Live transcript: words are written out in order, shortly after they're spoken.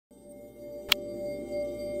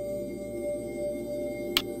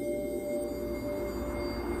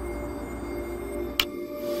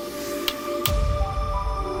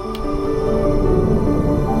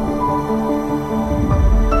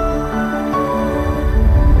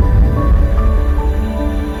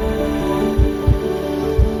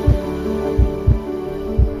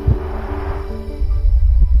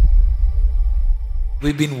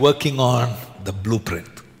we've been working on the blueprint.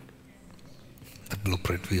 The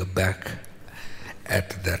blueprint. We are back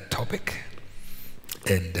at that topic.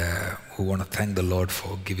 And we want to thank the Lord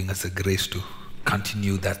for giving us the grace to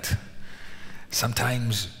continue that.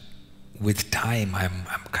 Sometimes with time, I'm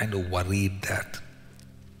kind of worried that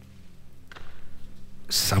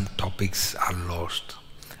some topics are lost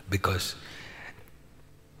because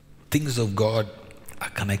things of God are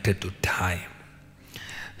connected to time.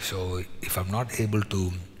 So if I'm not able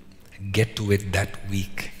to get to it that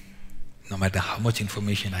week, no matter how much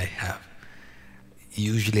information I have,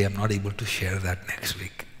 usually I'm not able to share that next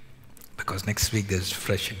week because next week there's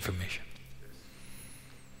fresh information.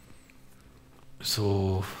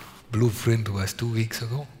 So blueprint was 2 weeks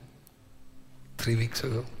ago, 3 weeks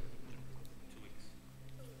ago.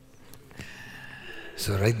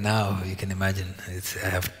 So right now, you can imagine, I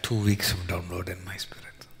have 2 weeks of download in my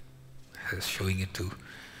spirit. I was showing it to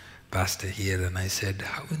Pastor here and I said,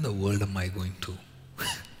 how in the world am I going to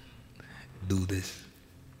do this?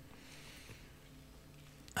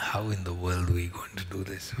 How in the world are we going to do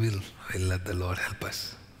this? We'll let the Lord help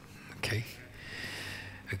us, okay?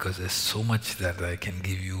 Because there's so much that I can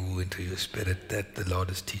give you into your spirit that the Lord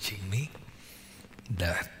is teaching me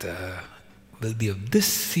that will be of this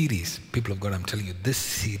series. People of God, I'm telling you, this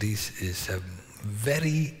series is a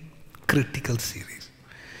very critical series.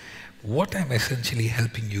 What I'm essentially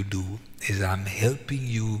helping you do is I'm helping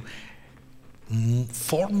you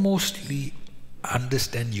foremostly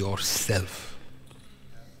understand yourself.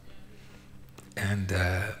 And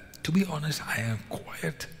to be honest, I am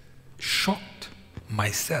quite shocked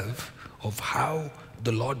myself of how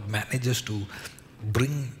the Lord manages to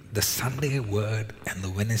bring the Sunday word and the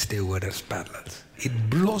Wednesday word as parallels. It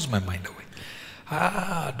blows my mind away.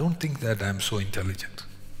 Don't think that I'm so intelligent.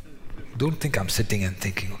 Don't think I'm sitting and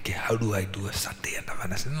thinking, okay, how do I do a Sunday and a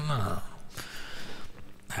Wednesday? No.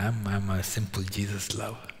 I'm a simple Jesus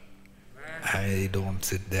lover. I don't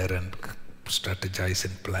sit there and strategize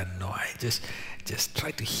and plan. No, I just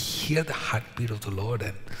try to hear the heartbeat of the Lord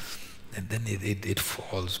and then it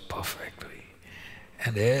falls perfectly.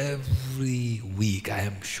 And every week I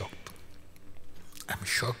am shocked. I'm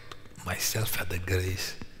shocked myself at the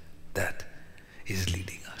grace that is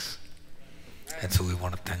leading us. And so we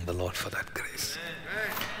want to thank the Lord for that grace.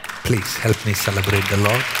 Please help me celebrate the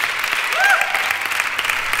Lord.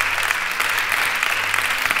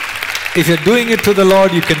 If you're doing it to the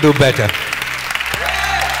Lord, you can do better.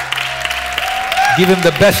 Give him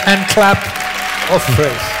the best hand clap of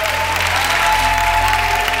praise.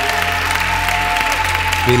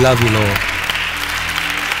 We love you, Lord.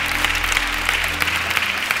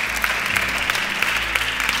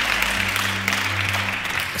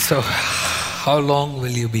 So, how long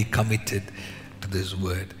will you be committed to this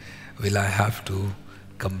word? Will I have to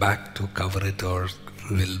come back to cover it, or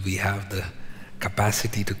will we have the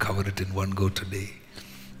capacity to cover it in one go today?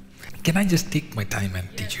 Can I just take my time and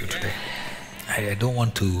teach you today? I don't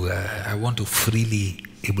want to, I want to freely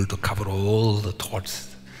able to cover all the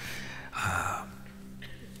thoughts.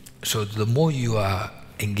 So the more you are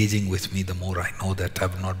engaging with me, the more I know that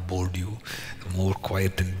I've not bored you. The more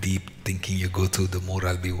quiet and deep thinking you go through, the more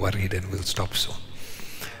I'll be worried and will stop soon.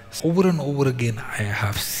 Over and over again, I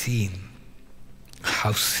have seen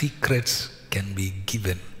how secrets can be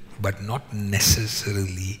given, but not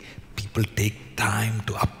necessarily people take time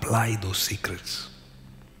to apply those secrets.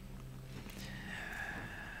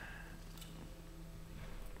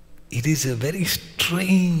 It is a very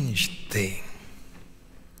strange thing.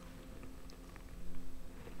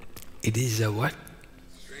 It is a what?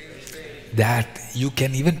 That you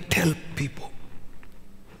can even tell people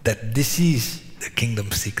that this is the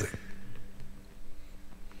kingdom secret.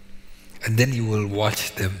 And then you will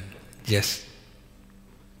watch them just,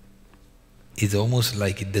 it's almost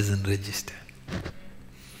like it doesn't register.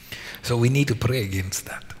 So we need to pray against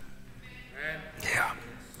that. Yeah,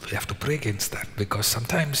 we have to pray against that because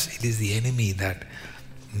sometimes it is the enemy that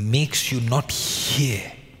makes you not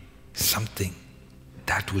hear something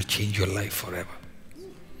that will change your life forever.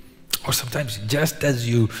 Or sometimes just as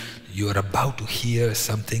you are about to hear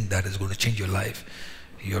something that is going to change your life,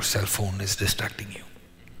 your cell phone is distracting you.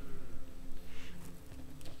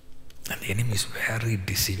 And the enemy is very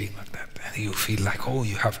deceiving like that. And you feel like, oh,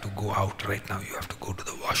 you have to go out right now. You have to go to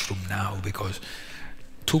the washroom now because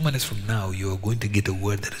 2 minutes from now, you are going to get a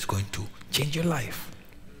word that is going to change your life.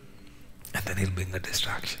 And then he'll bring a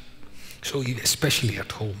distraction. So especially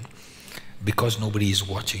at home, because nobody is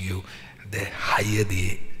watching you, the higher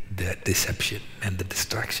the deception and the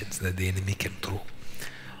distractions that the enemy can throw.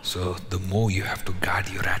 So the more you have to guard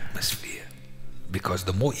your atmosphere, because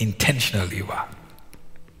the more intentional you are,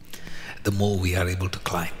 the more we are able to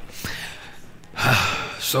climb.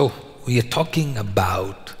 So we are talking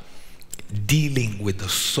about dealing with the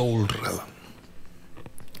soul realm.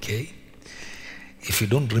 Okay? If you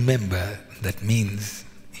don't remember, that means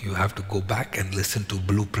you have to go back and listen to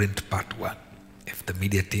Blueprint Part 1. If the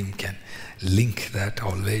media team can link that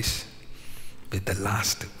always with the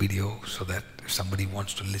last video, so that if somebody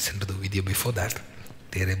wants to listen to the video before that,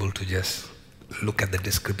 they're able to just look at the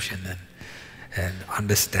description and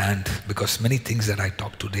understand, because many things that I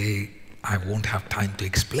talk today, I won't have time to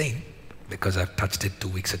explain because I've touched it 2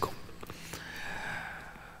 weeks ago.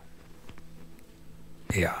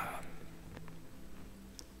 Yeah.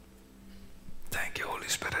 Thank you, Holy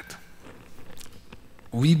Spirit.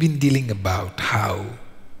 We've been dealing about how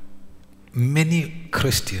many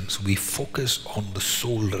Christians, we focus on the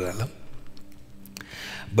soul realm,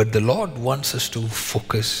 but the Lord wants us to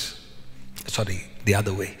focus, the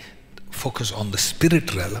other way, focus on the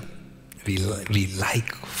spirit realm. We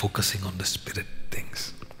like focusing on the spirit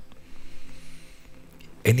things.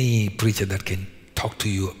 Any preacher that can talk to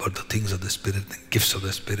you about the things of the spirit, the gifts of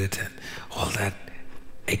the spirit and all that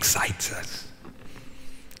excites us.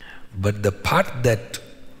 But the part that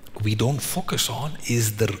we don't focus on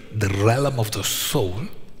is the realm of the soul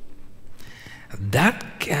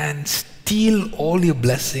that can steal all your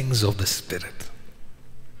blessings of the spirit.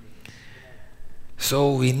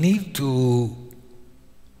 So we need to,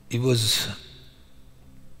 it was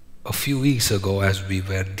a few weeks ago as we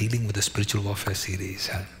were dealing with the spiritual warfare series,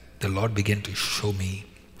 and the Lord began to show me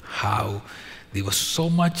how there was so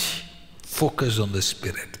much focus on the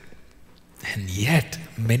spirit, and yet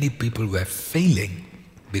many people were failing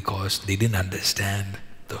because they didn't understand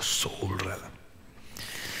the soul realm.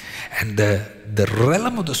 And the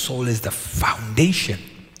realm of the soul is the foundation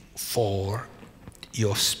for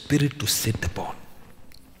your spirit to sit upon.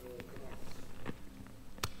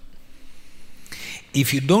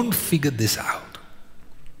 If you don't figure this out,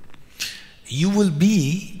 you will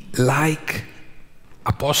be like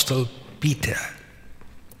Apostle Peter,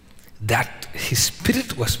 that his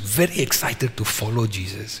spirit was very excited to follow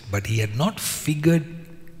Jesus, but he had not figured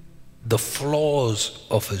the flaws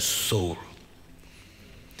of his soul.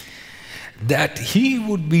 That he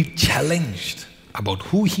would be challenged about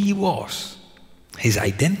who he was, his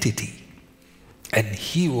identity, and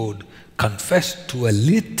he would confess to a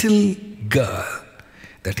little girl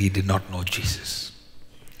that he did not know Jesus.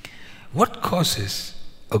 What causes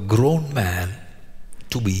a grown man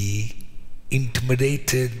to be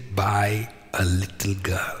intimidated by a little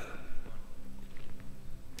girl?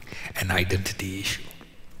 An identity issue.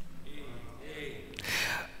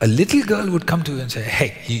 A little girl would come to you and say,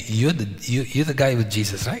 hey, you're the guy with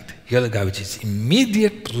Jesus, right? You're the guy with Jesus.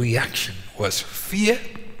 Immediate reaction was fear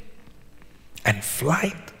and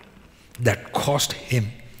flight that caused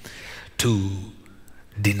him to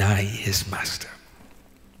deny his master.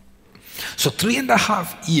 So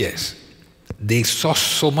 3.5 years, they saw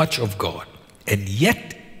so much of God, and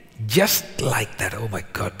yet, just like that, oh my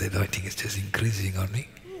God, the anointing is just increasing on me.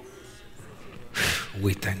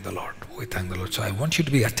 We thank the Lord. We thank the Lord. So I want you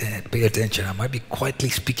to pay attention. I might be quietly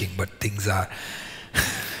speaking, but things are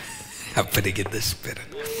happening in the spirit.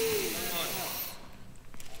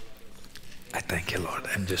 I thank you, Lord.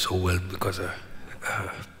 I'm just overwhelmed because the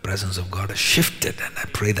presence of God has shifted, and I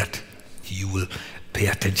pray that you will pay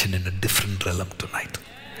attention in a different realm tonight.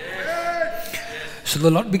 So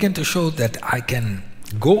the Lord began to show that I can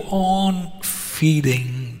go on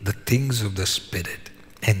feeding the things of the Spirit,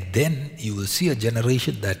 and then you will see a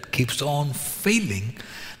generation that keeps on failing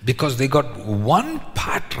because they got one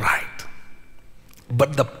part right.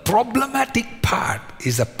 But the problematic part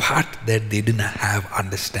is a part that they didn't have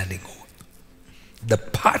understanding of. The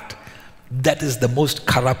part that is the most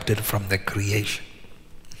corrupted from the creation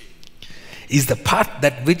is the part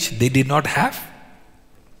that which they did not have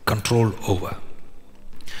control over.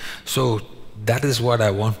 So that is what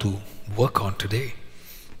I want to work on today.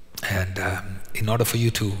 And in order for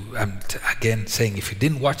you to, I'm again saying, if you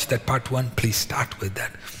didn't watch that part 1, please start with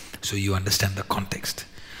that so you understand the context.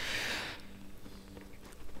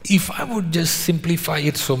 If I would just simplify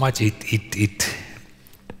it so much,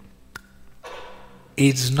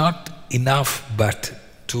 it's not enough, but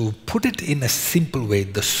to put it in a simple way,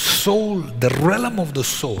 the soul, the realm of the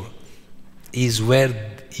soul is where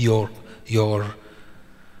your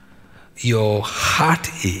heart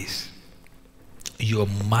is, your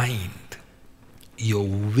mind, your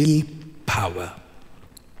willpower,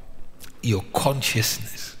 your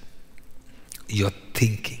consciousness, your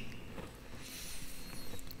thinking.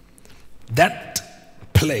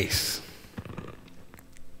 That place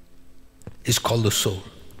is called the soul,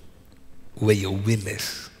 where your will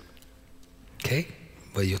is. okay?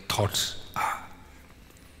 Where your thoughts are,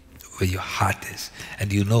 where your heart is.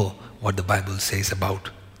 And you know what the Bible says about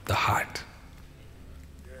the heart.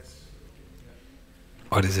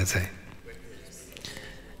 What does it say?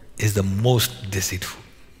 Is the most deceitful,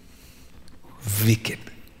 wicked.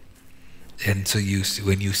 And so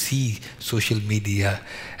when you see social media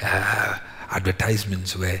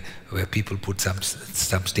advertisements where people put some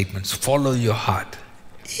statements, follow your heart.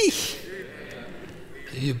 Eesh.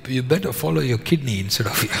 You better follow your kidney instead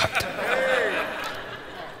of your heart.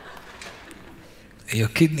 Your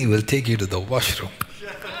kidney will take you to the washroom.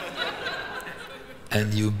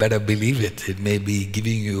 And you better believe it. It may be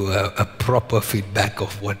giving you a proper feedback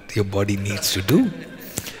of what your body needs to do,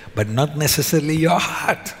 but not necessarily your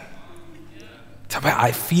heart. Somewhere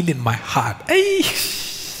I feel in my heart.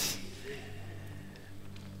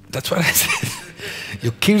 That's what I said.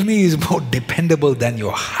 Your kidney is more dependable than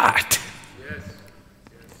your heart.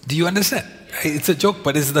 Do you understand? It's a joke,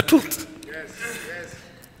 but it's the truth.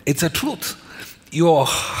 It's a truth. Your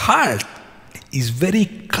heart is very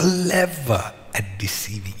clever at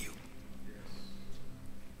deceiving you.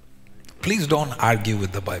 Please don't argue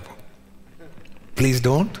with the Bible. Please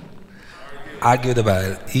don't argue with the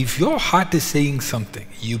Bible. If your heart is saying something,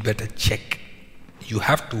 you better check. You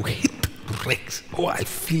have to hit brakes. Oh, I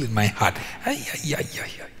feel in my heart. I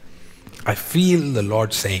feel the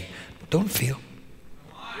Lord saying, don't feel.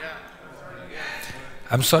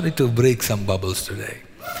 I'm sorry to break some bubbles today,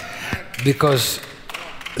 because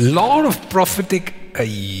a lot of prophetic,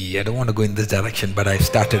 I don't want to go in this direction, but I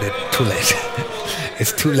started it too late.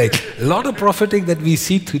 It's too late. A lot of prophetic that we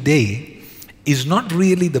see today is not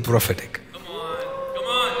really the prophetic. Come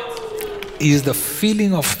on. Is the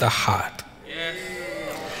feeling of the heart. Yes.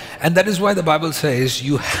 And that is why the Bible says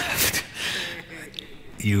you have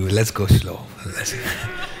to, let's go slow.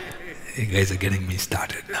 You guys are getting me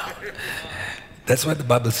started now. That's why the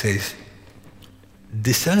Bible says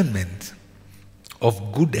discernment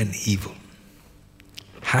of good and evil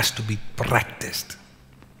has to be practiced.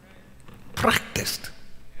 Practiced.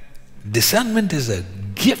 Discernment is a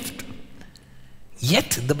gift.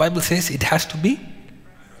 Yet the Bible says it has to be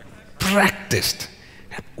practiced.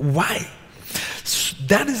 Why?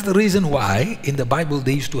 That is the reason why in the Bible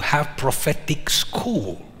they used to have prophetic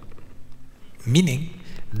school. Meaning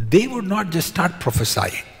they would not just start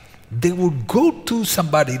prophesying. They would go to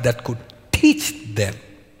somebody that could teach them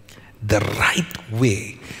the right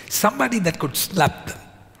way. Somebody that could slap them.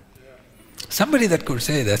 Somebody that could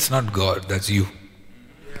say, that's not God, that's you.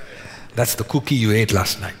 That's the cookie you ate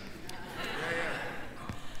last night.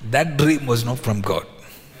 That dream was not from God.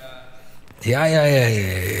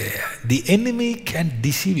 Yeah. The enemy can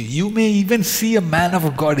deceive you. You may even see a man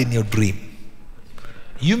of God in your dream.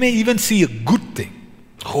 You may even see a good thing.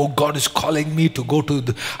 Oh, God is calling me to go to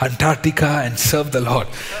the Antarctica and serve the Lord.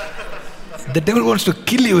 The devil wants to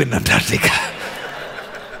kill you in Antarctica.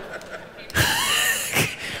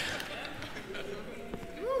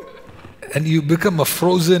 And you become a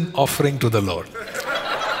frozen offering to the Lord.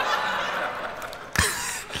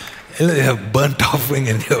 You have burnt offering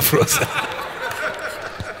and you're frozen.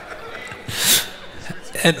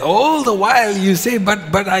 And all the while you say,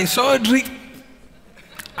 but I saw a dream.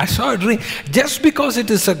 I saw a dream. Just because it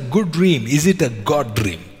is a good dream, is it a God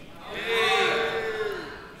dream?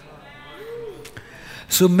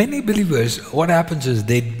 So many believers, what happens is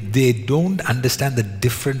they don't understand the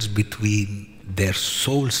difference between their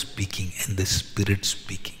soul speaking and the spirit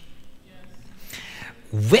speaking.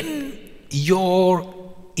 When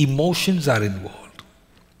your emotions are involved,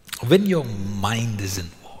 when your mind is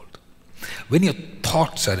involved, when your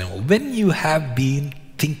thoughts are involved, when you have been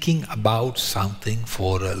thinking about something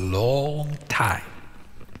for a long time,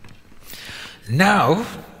 now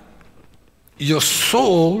your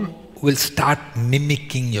soul will start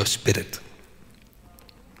mimicking your spirit.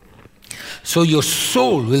 So your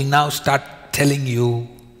soul will now start telling you,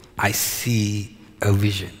 I see a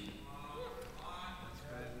vision.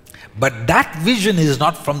 But that vision is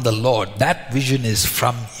not from the Lord. That vision is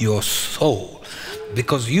from your soul.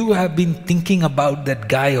 Because you have been thinking about that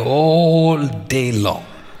guy all day long.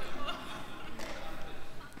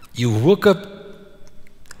 You woke up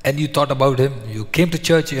and you thought about him. You came to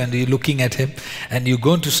church and you're looking at him. And you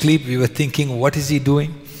go to sleep, you were thinking, what is he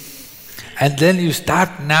doing? And then you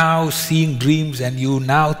start now seeing dreams and you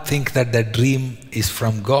now think that that dream is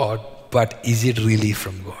from God. But is it really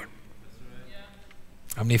from God?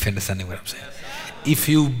 How many of you understanding what I'm saying?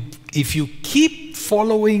 If you keep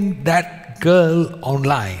following that girl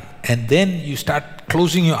online and then you start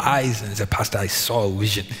closing your eyes and say, Pastor, I saw a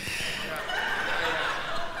vision.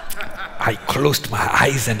 I closed my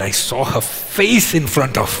eyes and I saw her face in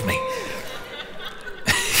front of me.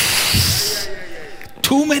 Yes.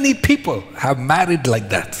 Too many people have married like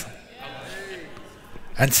that.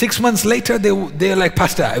 And 6 months later, they're like,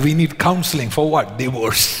 Pastor, we need counseling for what?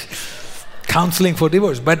 Divorce. Counseling for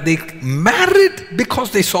divorce. But they married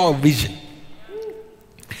because they saw a vision.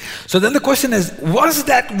 So then the question is, was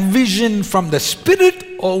that vision from the Spirit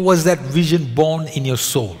or was that vision born in your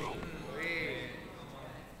soul?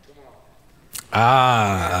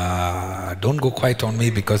 Don't go quiet on me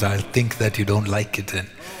because I'll think that you don't like it and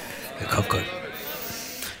good.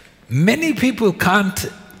 Many people can't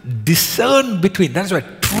discern between, that's why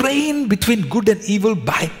train between good and evil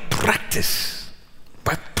by practice.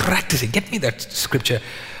 By practicing. Get me that scripture,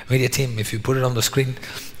 media team, if you put it on the screen.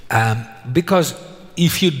 Because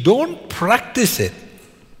if you don't practice it,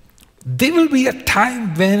 there will be a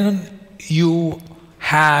time when you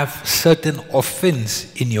have certain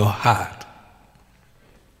offense in your heart,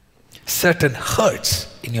 certain hurts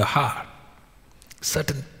in your heart,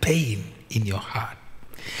 certain pain in your heart.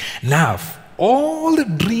 Now, all the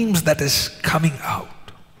dreams that is coming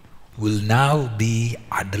out will now be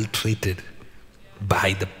adulterated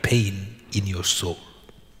by the pain in your soul.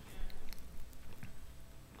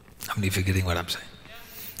 How many of you are getting what I'm saying?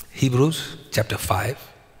 Hebrews chapter 5,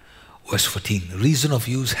 verse 14. Reason of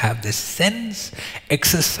use have the sense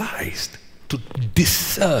exercised to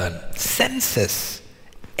discern, senses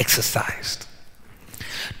exercised,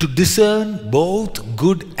 to discern both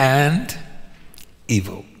good and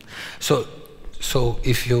evil. So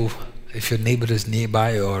if your neighbor is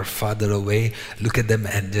nearby or farther away, look at them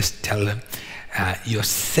and just tell them, your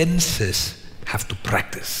senses have to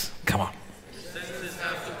practice. Come on. Senses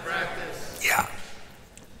have to practice. Yeah.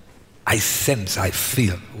 I sense, I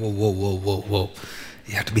feel. Whoa.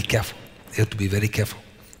 You have to be careful. You have to be very careful.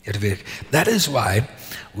 That is why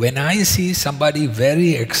when I see somebody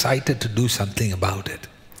very excited to do something about it,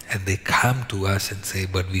 and they come to us and say,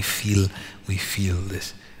 but we feel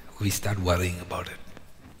this, we start worrying about it.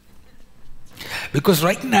 Because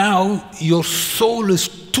right now, your soul is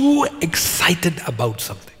too excited about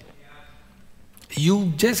something.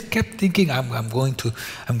 You just kept thinking, I'm going to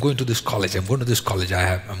this college, I'm going to this college,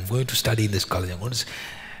 I'm going to study in this college,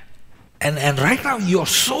 and right now your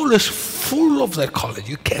soul is full of that college.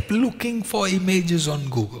 You kept looking for images on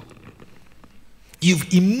Google.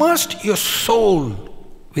 You've immersed your soul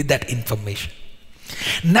with that information.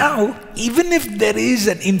 Now, even if there is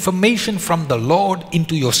an information from the Lord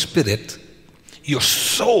into your spirit, your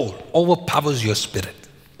soul overpowers your spirit.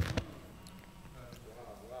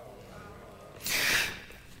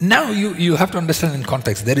 Now you have to understand in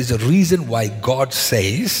context, there is a reason why God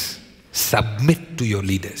says, submit to your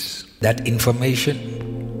leaders. That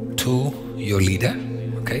information to your leader,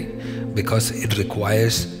 okay? Because it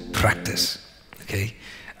requires practice, okay?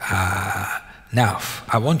 Now,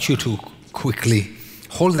 I want you to quickly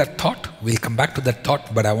hold that thought. We'll come back to that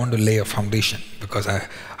thought, but I want to lay a foundation because I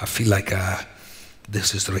feel like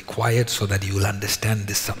this is required so that you will understand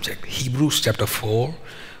this subject. Hebrews chapter 4,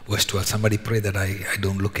 verse 12. Somebody pray that I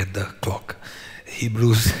don't look at the clock.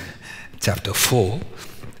 Hebrews chapter 4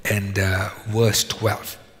 and verse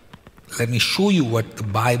 12. Let me show you what the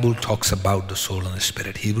Bible talks about the soul and the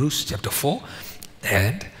spirit. Hebrews chapter 4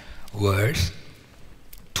 and verse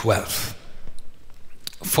 12.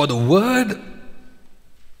 For the word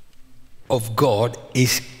of God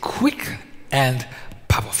is quick and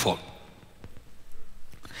powerful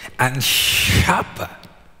and sharper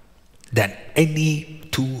than any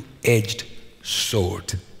two-edged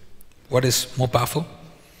sword. What is more powerful?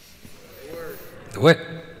 The word.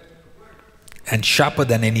 And sharper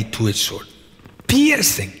than any two-edged sword.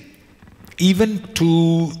 Piercing even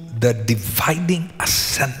to the dividing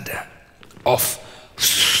asunder of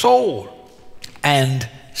soul and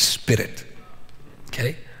spirit.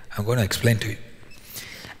 Okay? I'm going to explain to you.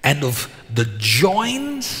 And of the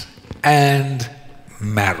joints and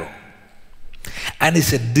marrow. And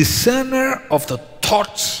is a discerner of the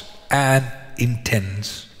thoughts and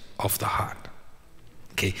intents of the heart.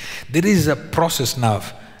 Okay? There is a process now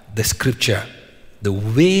of the scripture, the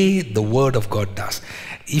way the word of God does.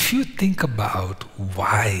 If you think about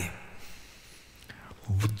why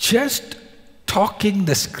just talking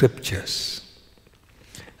the scriptures,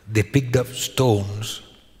 they picked up stones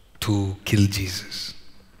to kill Jesus.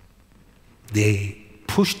 They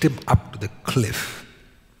pushed him up to the cliff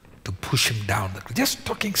to push him down. Just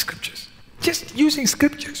talking scriptures. Just using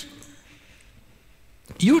scriptures.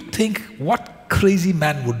 You think what crazy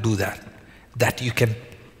man would do that? That you can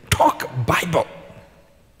talk Bible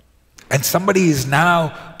and somebody is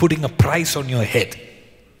now putting a price on your head.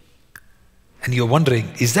 And you're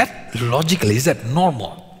wondering, is that logical? Is that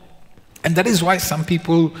normal? And that is why some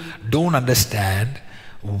people don't understand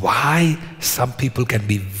why some people can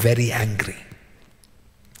be very angry.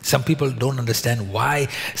 Some people don't understand why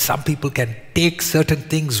some people can take certain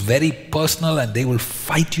things very personal and they will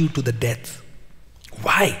fight you to the death.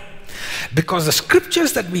 Why? Because the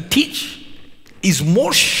scriptures that we teach is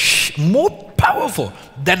more powerful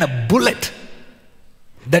than a bullet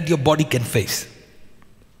that your body can face.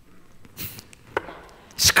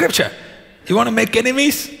 Scripture. You want to make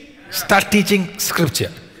enemies? Start teaching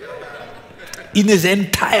scripture in its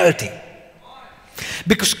entirety.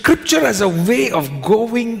 Because scripture has a way of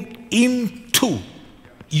going into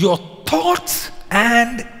your thoughts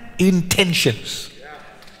and intentions.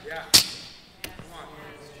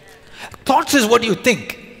 Thoughts is what you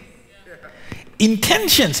think.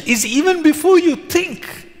 Intentions is even before you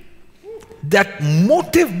think. That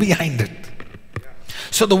motive behind it.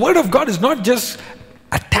 So the word of God is not just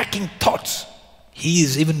attacking thoughts. He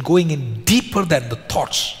is even going in deeper than the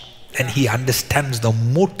thoughts. And he understands the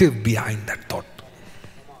motive behind that thought.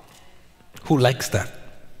 Who likes that?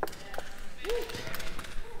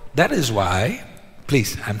 That is why,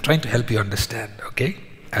 please, I'm trying to help you understand, okay?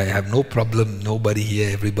 I have no problem, nobody here,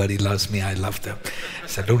 everybody loves me, I love them.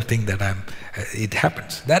 So don't think that it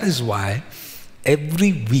happens. That is why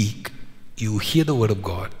every week you hear the word of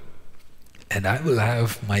God, and I will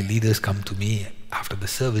have my leaders come to me after the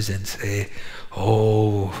service and say,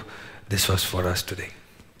 oh, this was for us today.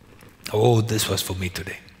 Oh, this was for me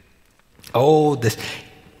today. Oh, this.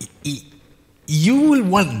 You will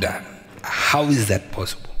wonder, how is that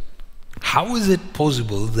possible? How is it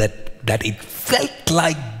possible that it felt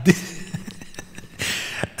like this?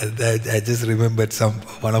 I just remembered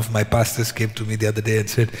one of my pastors came to me the other day and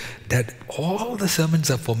said, Dad, all the sermons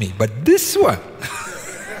are for me, but this one.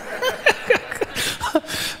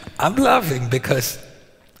 I'm laughing because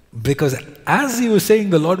as he was saying,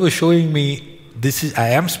 the Lord was showing me, I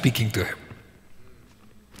am speaking to him.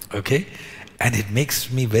 Okay? And it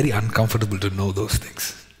makes me very uncomfortable to know those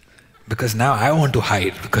things. Because now I want to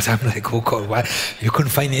hide, because I'm like, oh God, why? You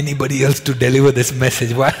couldn't find anybody else to deliver this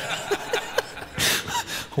message. Why?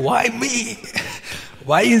 Why me?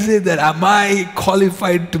 Why is it that am I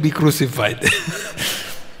qualified to be crucified?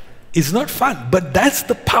 It's not fun, but that's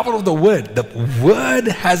the power of the word. The word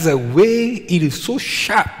has a way, it is so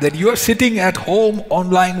sharp that you are sitting at home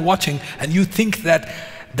online watching and you think that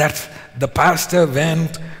the pastor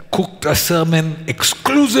went, cooked a sermon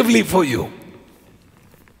exclusively for you.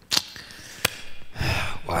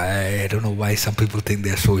 Why? I don't know why some people think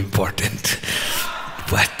they are so important.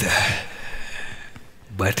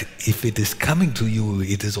 But if it is coming to you,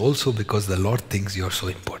 it is also because the Lord thinks you are so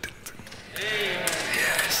important.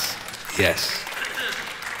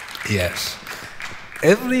 Yes.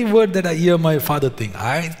 Every word that I hear my Father think,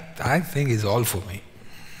 I think is all for me.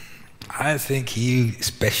 I think He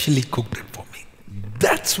specially cooked it for me.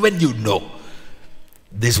 That's when you know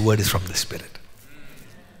this word is from the Spirit.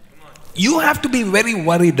 You have to be very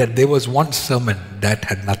worried that there was one sermon that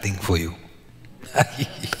had nothing for you.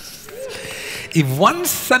 If one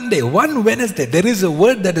Sunday, one Wednesday, there is a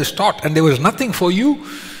word that is taught and there was nothing for you,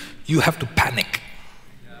 you have to panic.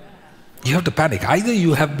 You have to panic. Either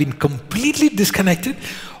you have been completely disconnected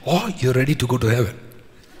or you're ready to go to heaven.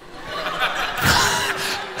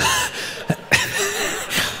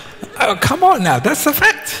 Oh, come on now, that's a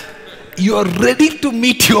fact. You are ready to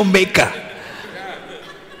meet your Maker.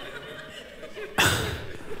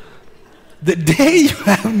 The day you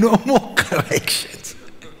have no more corrections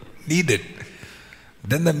needed,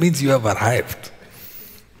 then that means you have arrived.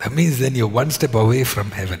 That means then you're one step away from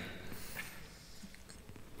heaven.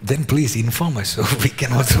 Then please inform us so we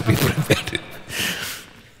can also be prepared.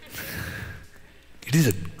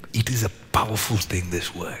 It is a powerful thing,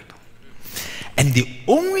 this word. And the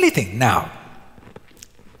only thing now,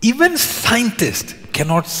 even scientists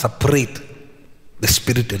cannot separate the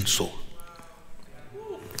spirit and soul.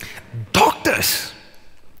 Doctors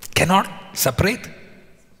cannot separate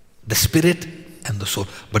the spirit and the soul,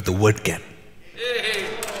 but the word can.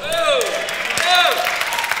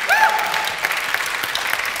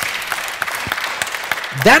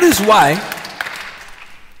 That is why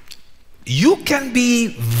you can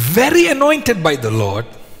be very anointed by the Lord.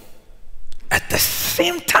 At the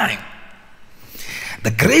same time,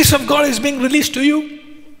 the grace of God is being released to you.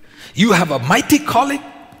 You have a mighty calling.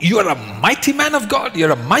 You are a mighty man of God.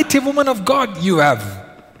 You're a mighty woman of God. You have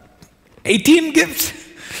 18 gifts.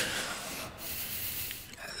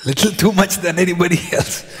 Little too much than anybody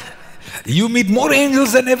else. You meet more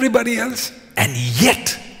angels than everybody else. And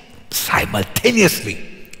yet, simultaneously,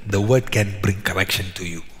 the word can bring correction to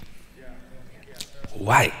you.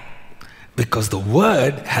 Why? Because the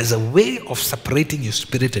word has a way of separating your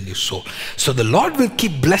spirit and your soul. So the Lord will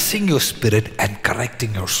keep blessing your spirit and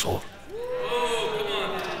correcting your soul.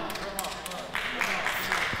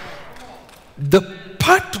 The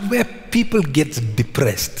part where people get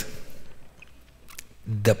depressed,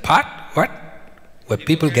 the part where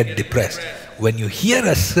people get depressed, when you hear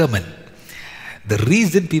a sermon, the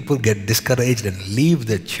reason people get discouraged and leave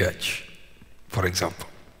the church, for example,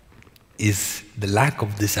 is the lack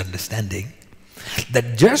of this understanding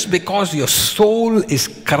that just because your soul is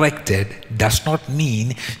corrected does not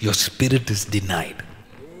mean your spirit is denied.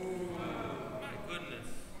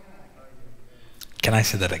 Can I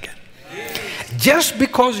say that again? Just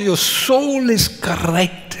because your soul is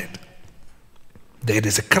corrected, there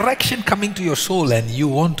is a correction coming to your soul and you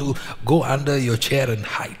want to go under your chair and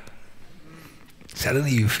hide.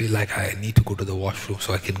 Suddenly you feel like I need to go to the washroom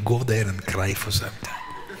so I can go there and cry for some time.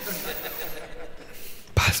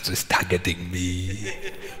 Pastor is targeting me.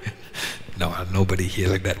 No, nobody here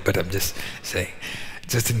like that, but I'm just saying,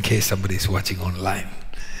 just in case somebody is watching online.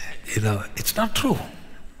 It's not true.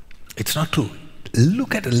 It's not true.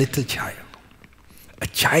 Look at a little child. A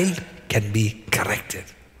child can be corrected,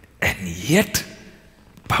 and yet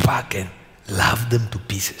Papa can love them to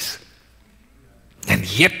pieces. And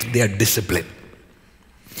yet they are disciplined.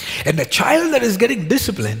 And a child that is getting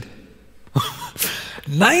disciplined,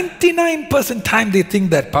 99% time they think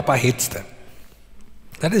that Papa hates them.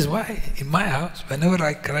 That is why in my house, whenever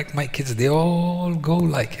I correct my kids, they all go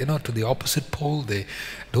to the opposite pole. They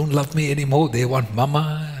don't love me anymore. They want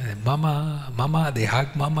mama, mama, mama. They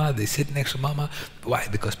hug mama. They sit next to mama. Why?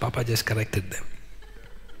 Because Papa just corrected them.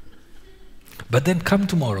 But then come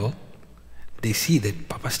tomorrow, they see that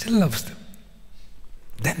Papa still loves them.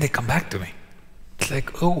 Then they come back to me. It's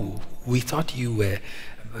like, oh, we thought you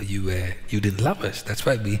didn't love us. That's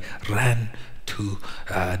why we ran to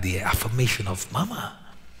the affirmation of mama.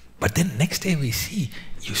 But then next day we see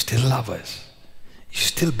you still love us. You're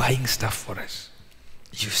still buying stuff for us.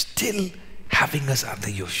 You're still having us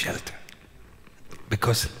under your shelter.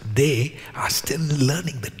 Because they are still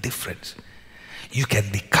learning the difference. You can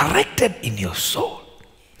be corrected in your soul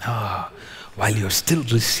while you're still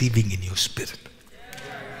receiving in your spirit.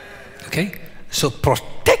 Okay? So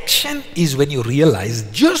protection is when you realize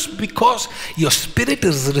just because your spirit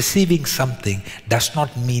is receiving something does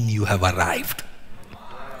not mean you have arrived.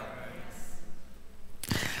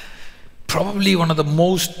 Probably one of the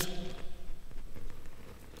most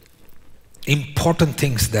important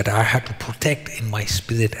things that I had to protect in my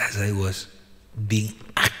spirit as I was being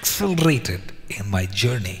accelerated in my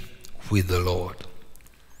journey with the Lord.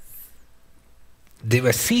 There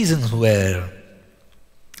were seasons where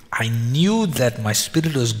I knew that my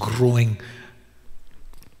spirit was growing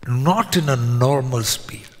not in a normal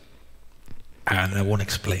speed. And I won't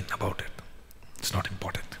explain about it. It's not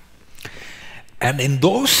important. And in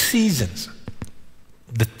those seasons,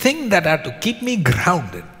 the thing that had to keep me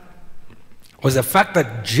grounded was the fact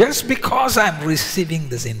that just because I'm receiving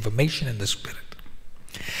this information in the spirit,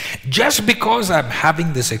 just because I'm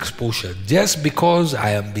having this exposure, just because I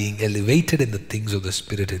am being elevated in the things of the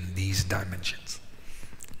spirit in these dimensions,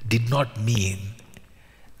 did not mean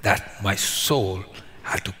that my soul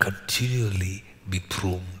had to continually be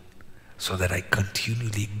pruned so that I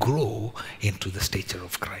continually grow into the stature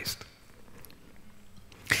of Christ.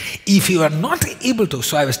 If you are not able to,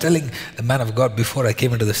 so I was telling the man of God before I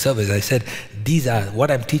came into the service, I said, these are, what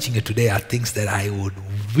I'm teaching you today are things that I would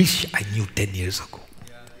wish I knew 10 years ago.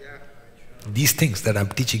 These things that I'm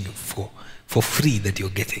teaching you for free that you're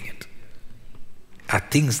getting it, are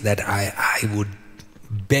things that I would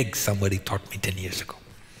beg somebody taught me 10 years ago.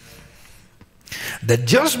 That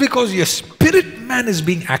just because your spirit man is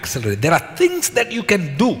being accelerated, there are things that you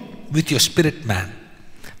can do with your spirit man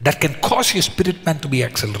that can cause your spirit man to be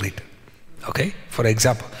accelerated. Okay? For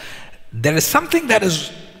example, there is something that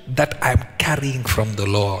I'm carrying from the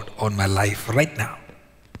Lord on my life right now.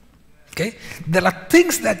 Okay? There are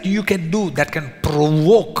things that you can do that can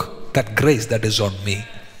provoke that grace that is on me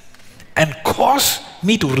and cause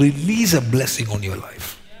me to release a blessing on your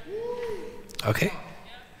life. Okay?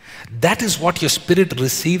 That is what your spirit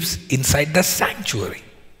receives inside the sanctuary.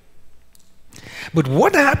 But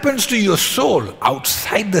what happens to your soul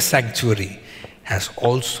outside the sanctuary has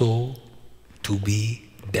also to be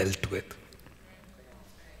dealt with.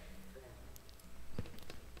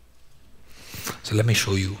 So let me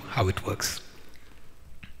show you how it works.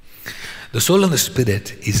 The soul and the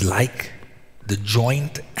spirit is like the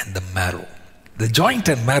joint and the marrow. The joint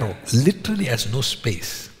and marrow literally has no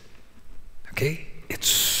space. Okay? It's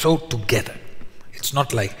so together. It's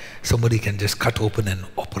not like somebody can just cut open and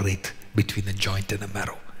operate between a joint and a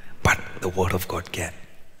marrow. but the Word of God can.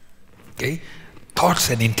 Okay? Thoughts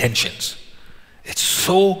and intentions. It's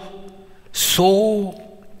so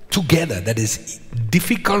together that is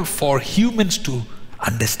difficult for humans to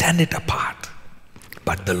understand it apart.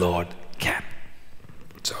 But the Lord can.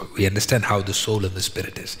 So we understand how the soul and the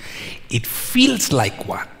spirit is. It feels like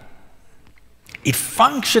one. It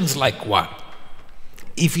functions like one.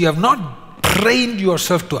 If you have not trained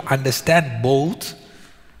yourself to understand both,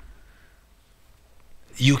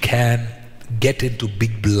 you can get into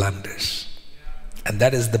big blunders. And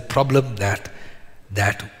that is the problem that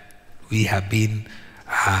we have been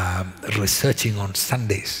researching on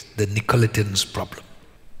Sundays, the Nicolaitans problem.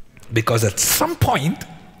 Because at some point,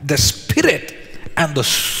 the spirit and the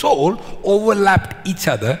soul overlapped each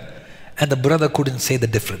other, and the brother couldn't say the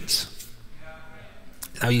difference.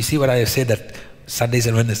 Now you see what I say, that Sundays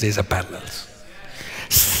and Wednesdays are parallels.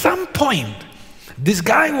 Some point, this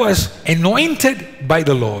guy was anointed by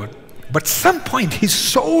the Lord, but some point his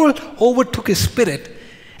soul overtook his spirit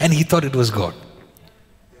and he thought it was God.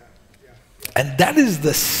 And that is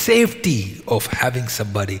the safety of having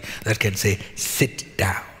somebody that can say, sit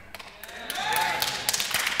down.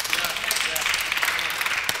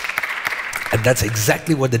 And that's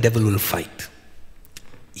exactly what the devil will fight.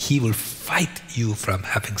 He will fight you from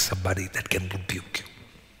having somebody that can rebuke you.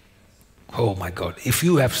 Oh my God. If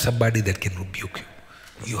you have somebody that can rebuke you,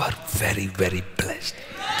 you are very, very blessed.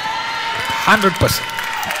 100%.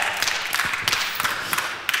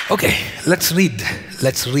 Okay, let's read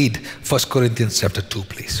 1 Corinthians chapter 2,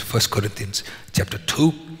 please. 1 Corinthians chapter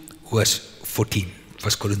 2, verse 14.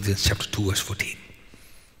 1 Corinthians chapter 2, verse 14.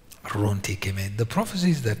 Ronti came in. The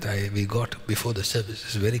prophecies that we got before the service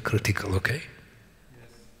is very critical, okay?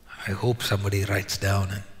 I hope somebody writes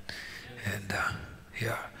down and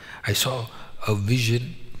I saw a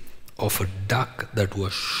vision of a duck that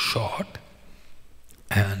was shot,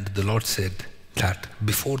 and the Lord said that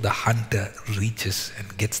before the hunter reaches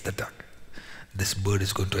and gets the duck, this bird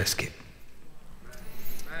is going to escape.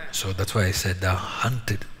 So that's why I said the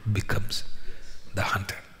hunted becomes the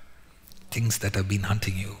hunter. Things that have been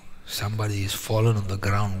hunting you, somebody is fallen on the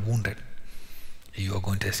ground wounded, you are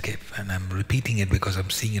going to escape. And I'm repeating it because I'm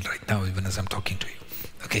seeing it right now even as I'm talking to you.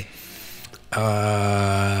 Okay.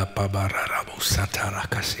 1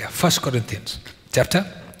 Corinthians chapter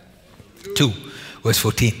 2 verse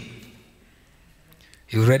 14.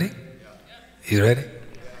 You ready? You ready?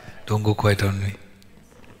 Don't go quiet on me.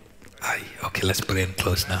 Okay, let's pray and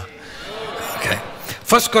close now. Okay.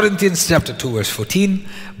 1 Corinthians chapter 2 verse 14.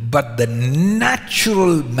 But the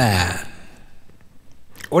natural man.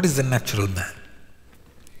 What is the natural man?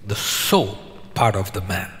 The soul part of the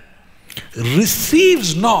man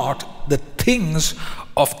receives not the things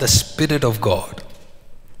of the Spirit of God.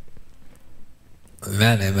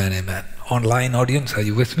 Amen, amen, amen. Online audience, are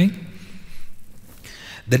you with me?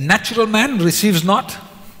 The natural man receives not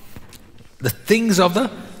the things of the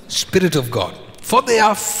Spirit of God, for they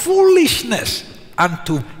are foolishness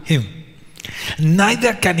unto him.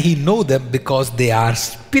 Neither can he know them because they are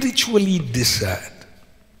spiritually discerned.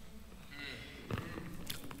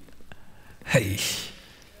 Hey,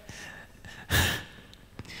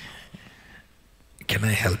 can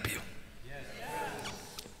I help you?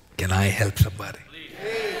 Can I help somebody?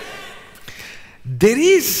 There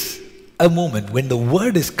is a moment when the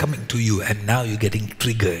word is coming to you and now you're getting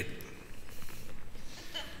triggered.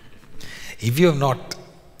 If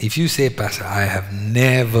you say, Pastor, I have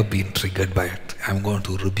never been triggered by it, I'm going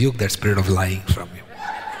to rebuke that spirit of lying from you.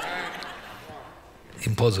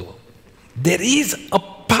 Impossible. There is a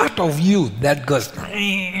part of you that goes,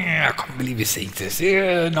 I can't believe you're saying this.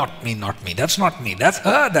 Not me, not me. That's not me. That's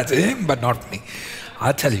her, that's him, but not me.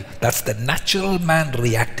 I'll tell you, that's the natural man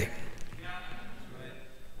reacting.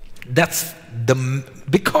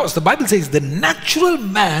 Because the Bible says the natural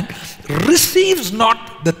man receives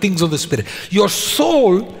not the things of the Spirit. Your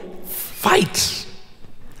soul fights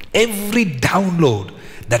every download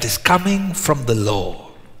that is coming from the Lord.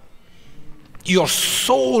 Your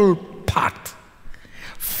soul part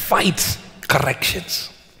fights corrections.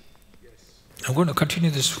 I'm going to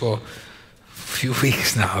continue this for a few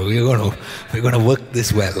weeks now. We're going to work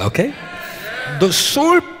this well, okay? The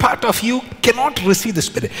soul part of you cannot receive the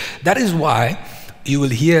Spirit. That is why you will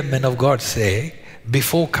hear men of God say,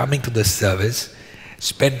 before coming to the service,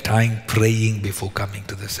 spend time praying before coming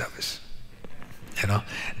to the service. You know,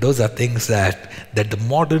 those are things that the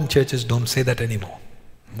modern churches don't say that anymore.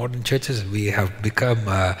 Modern churches, we have become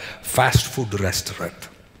a fast food restaurant.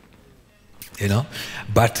 You know,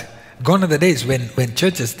 but gone are the days when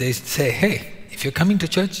churches, they say, hey, if If you're coming to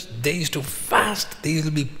church, they used to fast. They will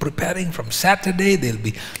be preparing from Saturday.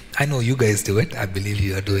 I know you guys do it. I believe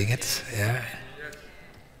you are doing it. Yeah.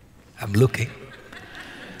 I'm looking.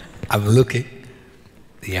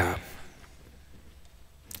 Yeah.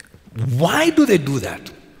 Why do they do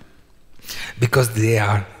that? Because they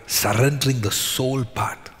are surrendering the soul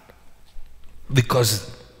part.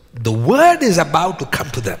 Because the word is about to come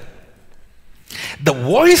to them. The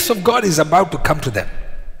voice of God is about to come to them.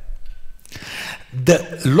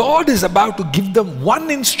 The Lord is about to give them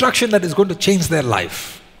one instruction that is going to change their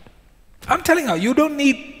life. I'm telling you, you don't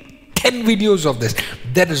need 10 videos of this.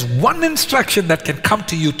 There is one instruction that can come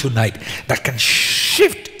to you tonight that can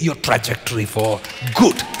shift your trajectory for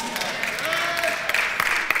good.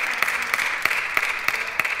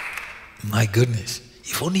 My goodness,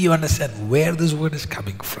 if only you understand where this word is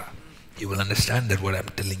coming from, you will understand that what I'm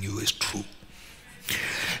telling you is true.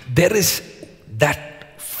 There is that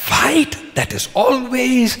fight that is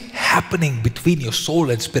always happening between your soul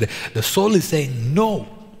and spirit. The soul is saying no.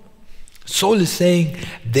 Soul is saying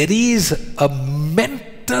there is a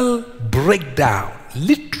mental breakdown,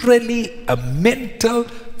 literally a mental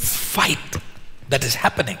fight that is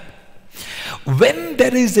happening. When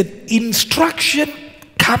there is an instruction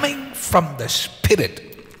coming from the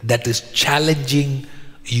spirit that is challenging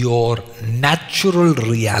your natural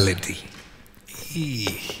reality.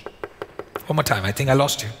 One more time, I think I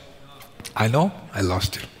lost you. I know I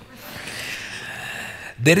lost you.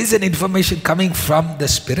 There is an information coming from the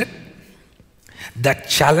spirit that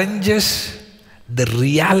challenges the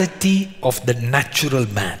reality of the natural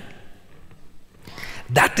man.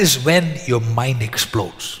 That is when your mind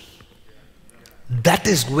explodes. That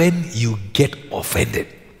is when you get offended.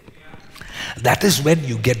 That is when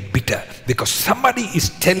you get bitter, because somebody is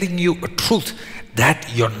telling you a truth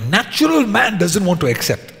that your natural man doesn't want to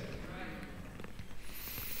accept.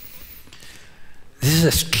 This is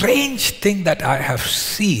a strange thing that I have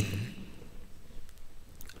seen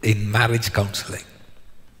in marriage counseling.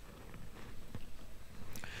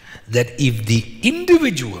 That if the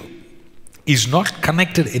individual is not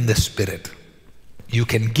connected in the spirit, you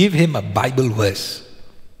can give him a Bible verse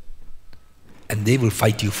and they will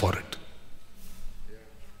fight you for it.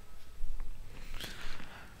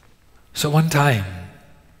 So one time,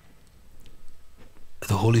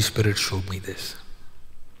 the Holy Spirit showed me this.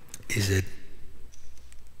 He said,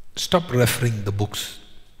 stop referring the books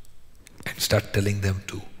and start telling them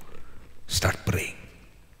to start praying.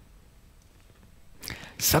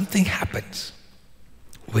 Something happens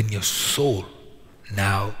when your soul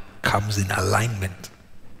now comes in alignment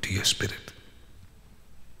to your spirit.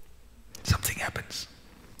 Something happens.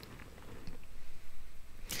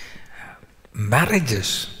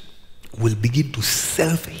 Marriages will begin to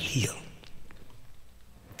self-heal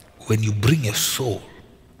when you bring your soul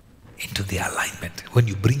into the alignment, when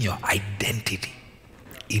you bring your identity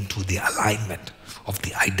into the alignment of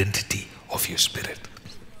the identity of your spirit.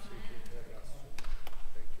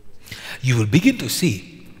 You will begin to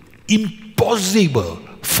see impossible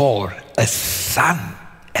for a son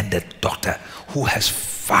and a daughter who has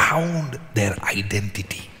found their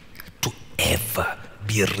identity to ever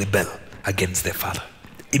be a rebel against their father.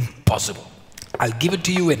 Impossible. I'll give it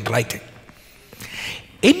to you in writing.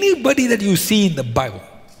 Anybody that you see in the Bible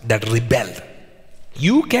that rebelled,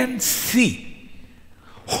 you can see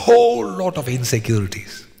whole lot of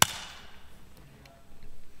insecurities.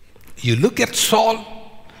 You look at Saul,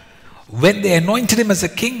 when they anointed him as a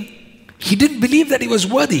king, he didn't believe that he was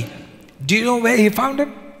worthy. Do you know where he found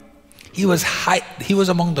him? He was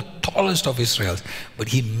among the tallest of Israelites, but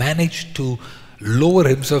he managed to lower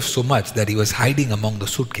himself so much that he was hiding among the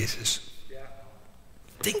suitcases.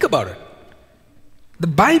 Think about it. The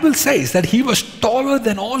Bible says that he was taller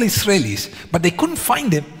than all Israelis, but they couldn't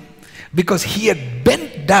find him because he had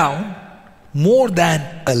bent down more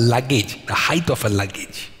than a luggage, the height of a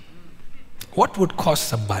luggage. What would cause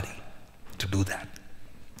somebody to do that?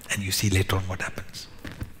 And you see later on what happens.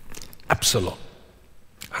 Absalom,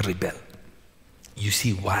 a rebel. You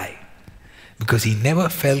see why? Because he never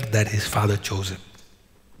felt that his father chose him.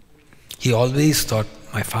 He always thought,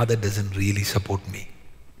 my father doesn't really support me.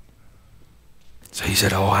 So he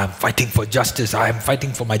said, I'm fighting for justice. I am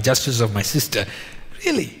fighting for my justice of my sister.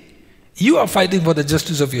 Really? You are fighting for the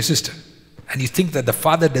justice of your sister. And you think that the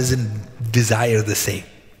father doesn't desire the same.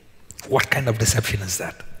 What kind of deception is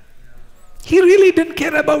that? He really didn't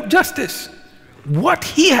care about justice. What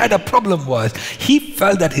he had a problem was, he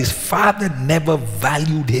felt that his father never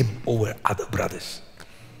valued him over other brothers.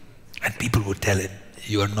 And people would tell him,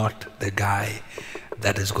 you are not the guy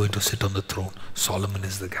that is going to sit on the throne. Solomon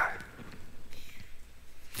is the guy.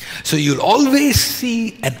 So you'll always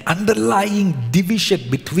see an underlying division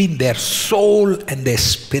between their soul and their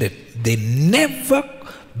spirit. They never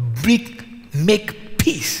make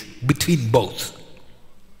peace between both.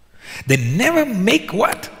 They never make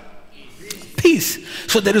what? Peace.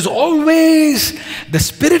 So there is always, the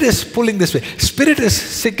spirit is pulling this way. Spirit is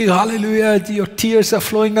singing hallelujah, your tears are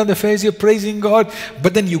flowing down the face, you're praising God.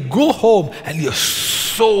 But then you go home and your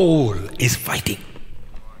soul is fighting.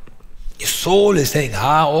 Your soul is saying,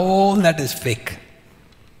 all that is fake.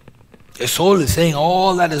 Your soul is saying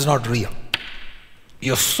all that is not real.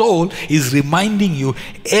 Your soul is reminding you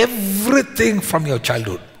everything from your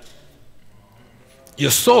childhood.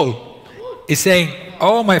 Your soul is saying,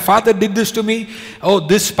 oh, my father did this to me. Oh,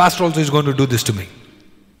 this pastor also is going to do this to me.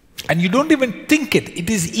 And you don't even think it. It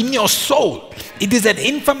is in your soul. It is an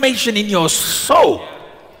information in your soul.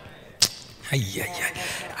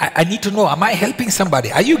 I need to know, am I helping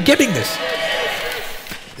somebody? Are you getting this?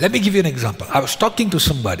 Let me give you an example. I was talking to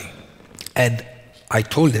somebody and I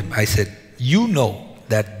told him, I said, you know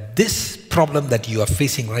that this problem that you are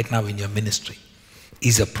facing right now in your ministry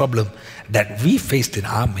is a problem that we faced in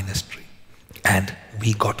our ministry and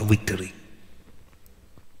we got victory.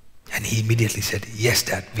 And he immediately said, yes,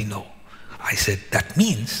 Dad, we know. I said, that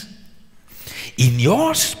means in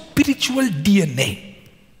your spiritual DNA,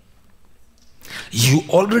 you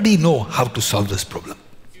already know how to solve this problem.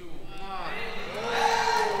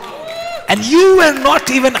 And you were not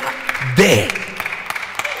even there.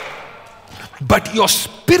 But your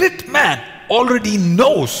spirit man already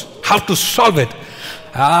knows how to solve it.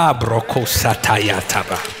 Broko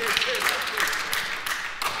satayataba.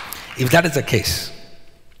 If that is the case,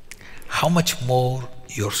 how much more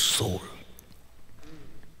your soul?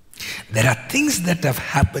 There are things that have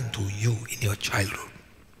happened to you in your childhood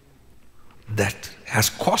that has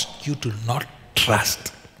caused you to not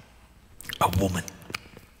trust a woman,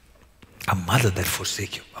 a mother that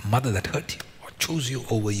forsake you, a mother that hurt you or chose you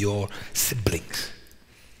over your siblings.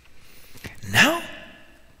 Now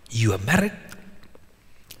you are married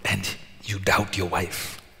and you doubt your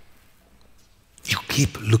wife. You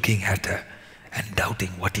keep looking at her and doubting,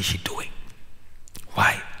 what is she doing?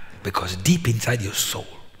 Why? Because deep inside your soul,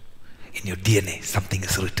 in your DNA, something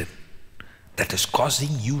is written that is causing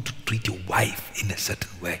you to treat your wife in a certain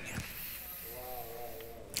way.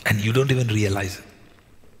 And you don't even realize it.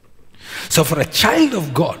 So for a child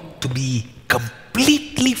of God to be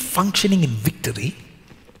completely functioning in victory,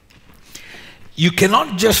 you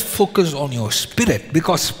cannot just focus on your spirit,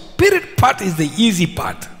 because spirit part is the easy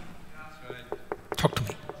part. Talk to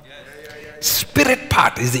me. Spirit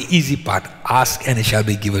part is the easy part. Ask and it shall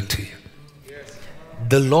be given to you.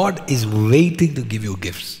 The Lord is waiting to give you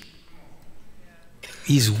gifts.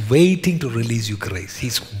 He's waiting to release you grace.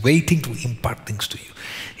 He's waiting to impart things to you.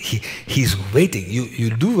 He's waiting. You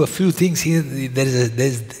do a few things here.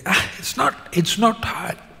 It's not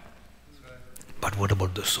hard. But what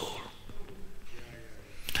about the soul?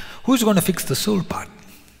 Who's going to fix the soul part?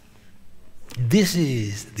 This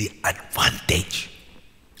is the advantage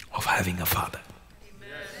of having a father.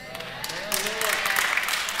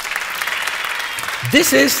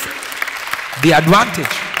 This is the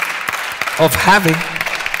advantage of having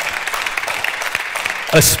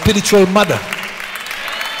a spiritual mother.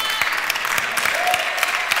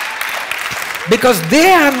 Because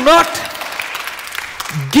they are not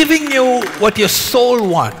giving you what your soul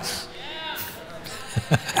wants.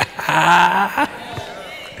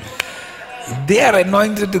 They are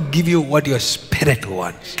anointed to give you what your spirit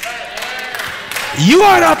wants. You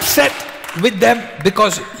are upset with them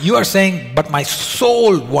because you are saying, but my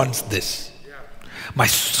soul wants this. My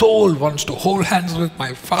soul wants to hold hands with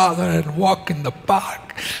my father and walk in the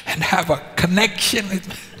park and have a connection with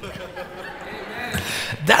me.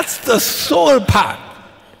 That's the soul part.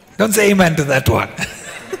 Don't say amen to that one.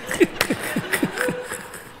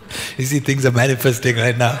 You see, things are manifesting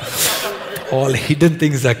right now. All hidden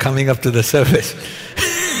things are coming up to the surface.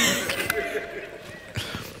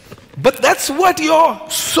 But that's what your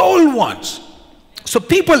soul wants. So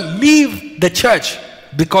people leave the church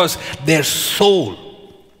because their soul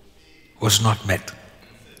was not met.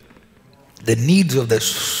 The needs of their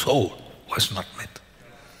soul was not met.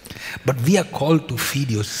 But we are called to feed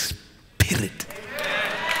your spirit.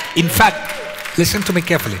 In fact, listen to me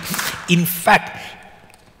carefully. In fact,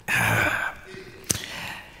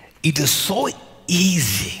 it is so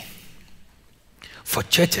easy for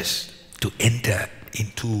churches to enter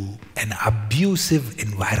into an abusive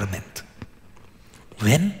environment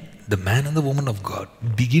when the man and the woman of God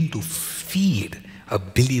begin to feed a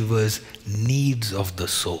believer's needs of the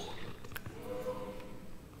soul.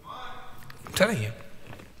 I'm telling you.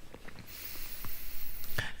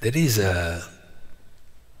 There is a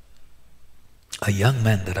young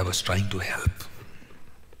man that I was trying to help,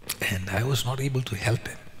 and I was not able to help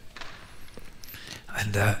him.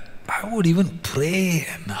 And I would even pray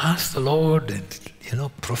and ask the Lord, and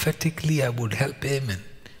prophetically I would help him,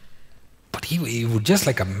 but he would just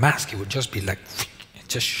like a mask. He would just be like,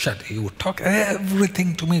 just shut. He would talk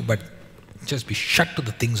everything to me, but just be shut to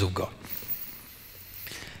the things of God.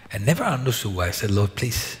 I never understood why. I said, Lord,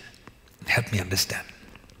 please help me understand.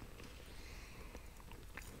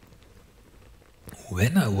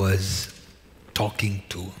 When I was talking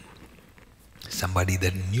to somebody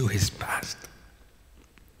that knew his past,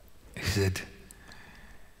 he said,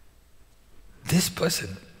 this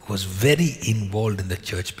person was very involved in the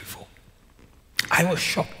church before. I was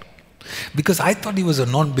shocked because I thought he was a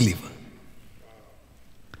non-believer.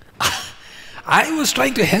 I was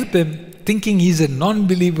trying to help him thinking he's a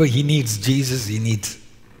non-believer, he needs Jesus,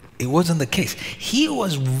 it wasn't the case. He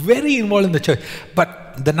was very involved in the church, but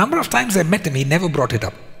the number of times I met him, he never brought it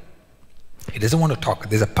up. He doesn't want to talk.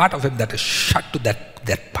 There's a part of him that is shut to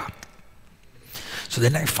that part. So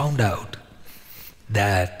then I found out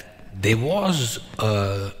that there was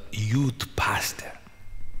a youth pastor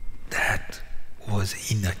that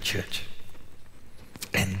was in a church.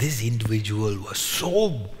 And this individual was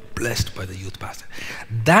so blessed by the youth pastor.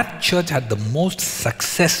 That church had the most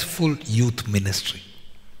successful youth ministry.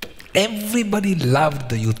 Everybody loved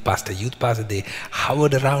the youth pastor. They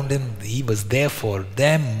hovered around him. He was there for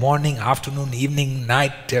them morning, afternoon, evening,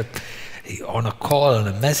 night, on a call, on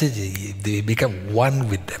a message. They became one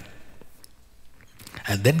with them.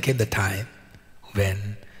 And then came the time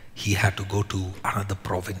when he had to go to another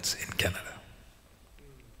province in Canada.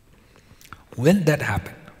 When that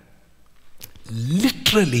happened,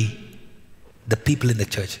 literally the people in the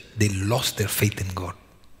church, they lost their faith in God.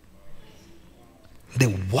 They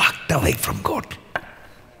walked away from God.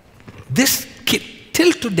 This kid,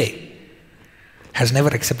 till today, has never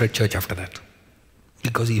accepted church after that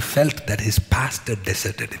because he felt that his pastor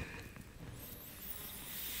deserted him.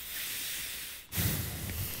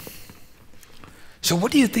 So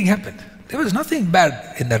what do you think happened? There was nothing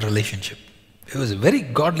bad in that relationship. It was a very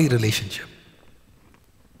godly relationship.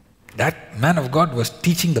 That man of God was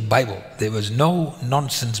teaching the Bible. There was no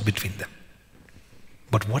nonsense between them.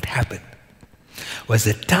 But what happened was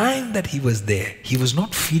the time that he was there, he was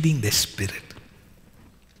not feeding their spirit.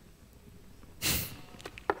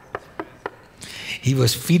 He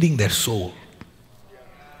was feeding their soul.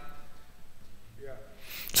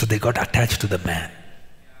 So they got attached to the man.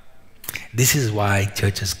 This is why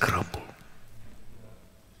churches crumble.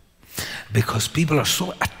 Because people are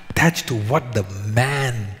so attached to what the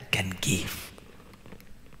man can give.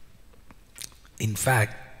 In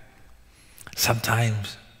fact,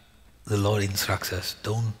 sometimes the Lord instructs us,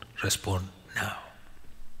 don't respond now.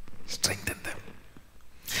 Strengthen them.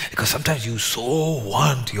 Because sometimes you so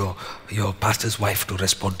want your pastor's wife to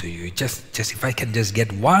respond to you. Just if I can just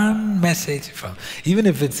get one message from, even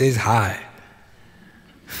if it says hi,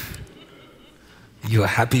 you are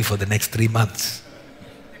happy for the next 3 months.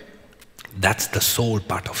 That's the soul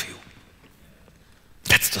part of you.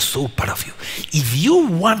 That's the soul part of you. If you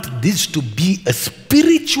want this to be a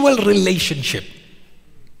spiritual relationship,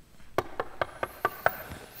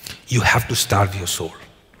 you have to starve your soul.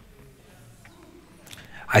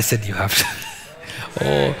 I said you have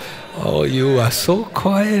to. Oh, you are so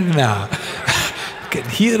quiet now. I can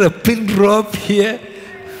hear a pin drop here.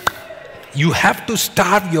 You have to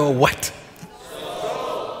starve your what?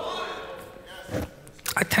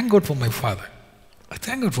 I thank God for my father.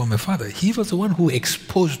 He was the one who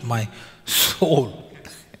exposed my soul.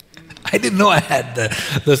 I didn't know I had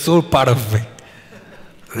the soul part of me.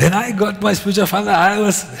 When I got my spiritual father,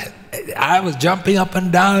 I was jumping up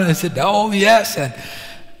and down and said, oh yes,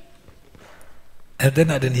 and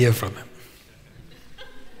then I didn't hear from him.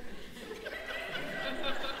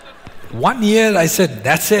 1 year I said,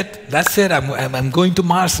 that's it, I'm going to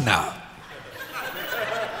Mars now.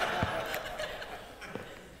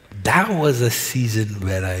 That was a season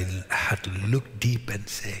where I had to look deep and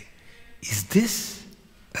say, is this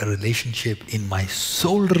a relationship in my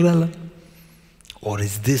soul realm, or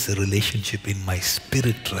is this a relationship in my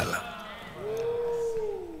spirit realm?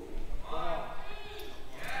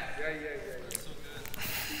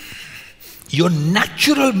 Your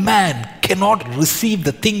natural man cannot receive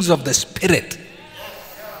the things of the spirit.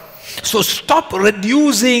 So stop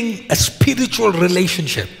reducing a spiritual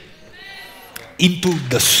relationship into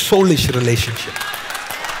the soulish relationship.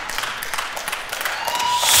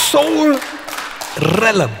 Soul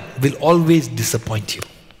realm will always disappoint you.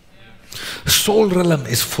 Soul realm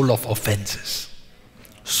is full of offenses.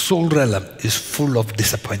 Soul realm is full of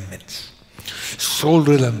disappointments. Soul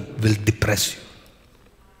realm will depress you.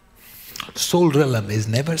 Soul realm is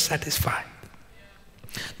never satisfied.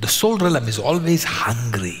 The soul realm is always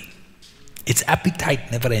hungry. Its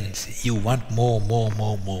appetite never ends. You want more, more,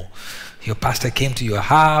 more, more. Your pastor came to your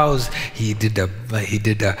house. He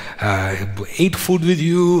ate food with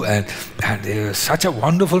you, and he was such a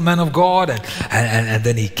wonderful man of God. And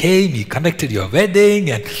then he came. He conducted your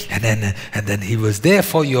wedding, and then he was there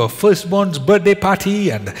for your firstborn's birthday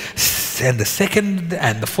party, and the second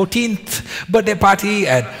and the 14th birthday party,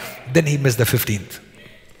 and then he missed the 15th.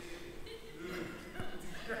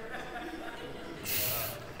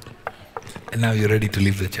 And now you're ready to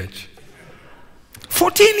leave the church.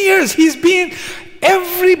 14 years he's been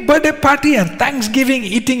every birthday party and Thanksgiving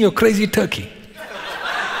eating your crazy turkey.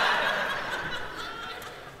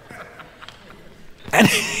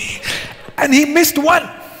 And he missed one.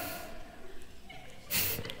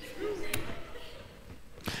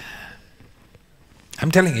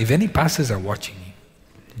 I'm telling you, if any pastors are watching me,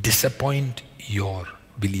 disappoint your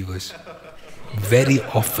believers very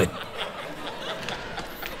often.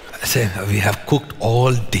 Say, we have cooked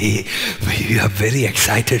all day. We are very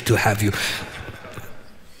excited to have you.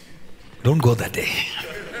 Don't go that day.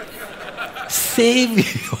 Save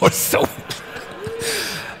your soul.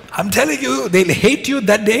 I'm telling you, they'll hate you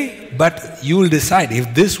that day, but you will decide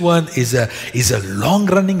if this one is a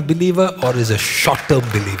long-running believer or is a short-term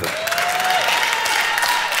believer.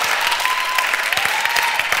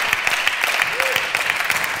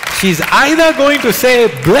 She's either going to say,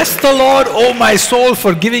 "Bless the Lord, oh my soul,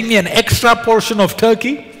 for giving me an extra portion of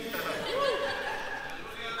turkey."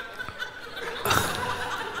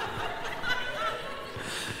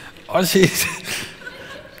 Or he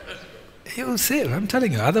will say, I'm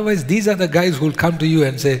telling you, otherwise these are the guys who will come to you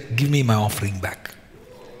and say, "Give me my offering back."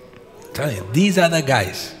 I'm telling you, these are the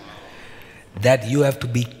guys that you have to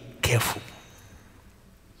be careful.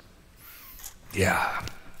 Yeah.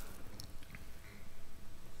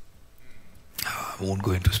 I won't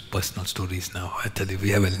go into personal stories now. I tell you,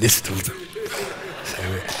 we have a list of them. So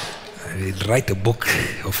we'll write a book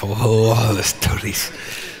of all the stories.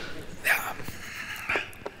 Yeah.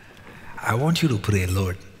 I want you to pray,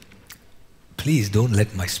 "Lord, please don't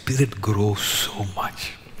let my spirit grow so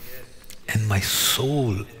much. And my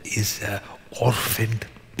soul is an orphaned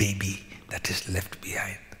baby that is left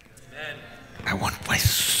behind. Amen. I want my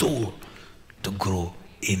soul to grow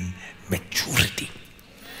in maturity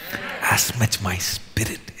as much my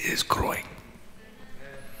spirit is growing."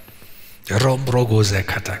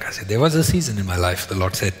 There was a season in my life, the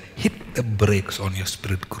Lord said, hit the brakes on your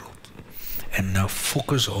spirit growth and now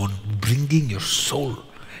focus on bringing your soul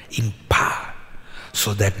in power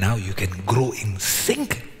so that now you can grow in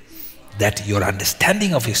sync, that your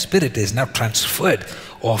understanding of your spirit is now transferred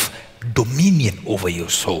of dominion over your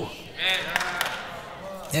soul.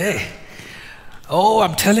 Yeah. Oh,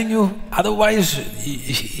 I'm telling you, otherwise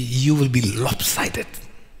you will be lopsided.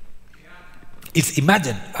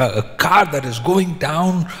 Imagine a car that is going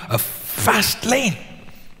down a fast lane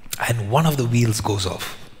and one of the wheels goes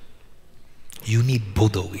off. You need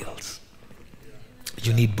both the wheels.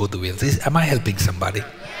 You need both the wheels. Am I helping somebody?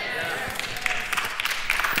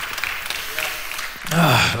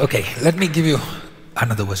 Okay, let me give you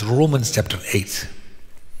another verse. Romans chapter 8.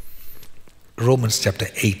 Romans chapter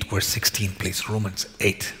 8 verse 16, please. Romans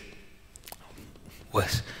 8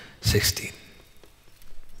 verse 16.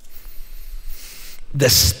 The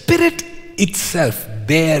Spirit itself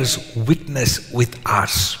bears witness with our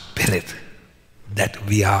spirit that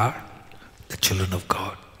we are the children of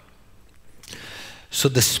God. So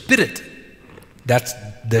the Spirit, that's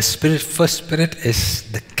the Spirit, first Spirit is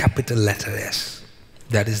the capital letter S.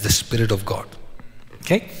 That is the Spirit of God.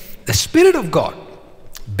 Okay? The Spirit of God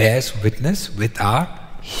bears witness with our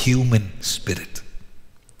human spirit.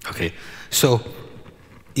 Okay? So,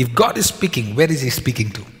 if God is speaking, where is He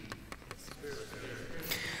speaking to?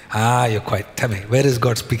 You're quiet. Tell me, where is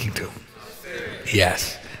God speaking to?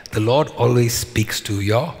 Yes. The Lord always speaks to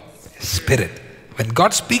your spirit. When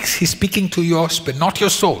God speaks, He's speaking to your spirit, not your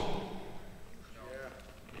soul.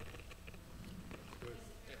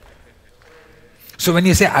 So when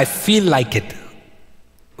you say, I feel like it,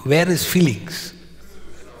 where is feelings?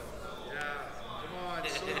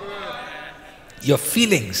 Your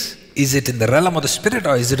feelings, is it in the realm of the spirit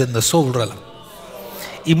or is it in the soul realm?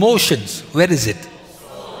 Emotions, where is it?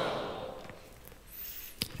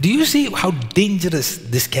 Do you see how dangerous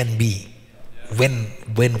this can be when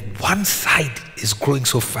one side is growing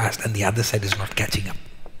so fast and the other side is not catching up?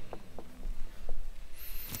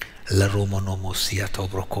 La Romonomosia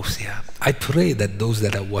Tobrokosia. I pray that those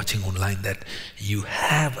that are watching online, that you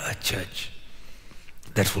have a church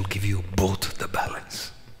that will give you both the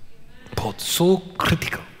balance. Both so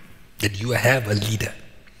critical that you have a leader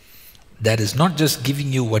that is not just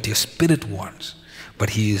giving you what your spirit wants,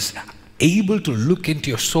 but he is able to look into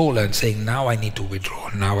your soul and saying, now I need to withdraw,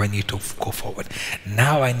 now I need to go forward,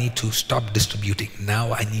 now I need to stop distributing,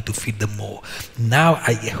 now I need to feed them more, now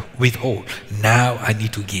I withhold, now I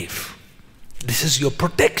need to give. This is your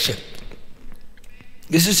protection.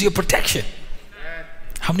 This is your protection.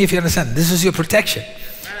 How many of you understand? This is your protection.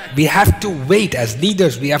 We have to wait as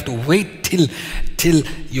leaders, we have to wait till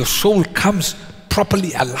your soul comes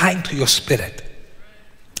properly aligned to your spirit.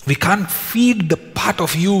 We can't feed the part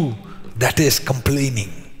of you that is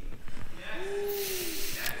complaining.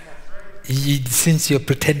 Since you're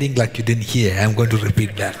pretending like you didn't hear, I'm going to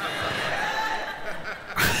repeat that.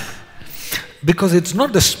 Because it's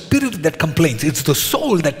not the spirit that complains, it's the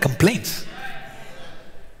soul that complains.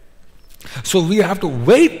 So we have to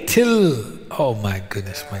wait till, oh my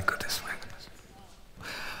goodness.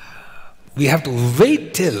 We have to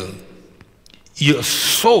wait till your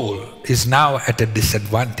soul is now at a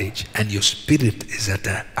disadvantage and your spirit is at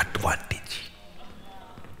an advantage.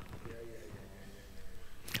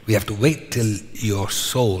 We have to wait till your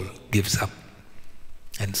soul gives up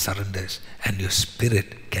and surrenders and your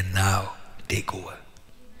spirit can now take over.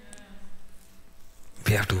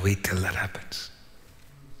 We have to wait till that happens.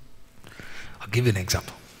 I'll give you an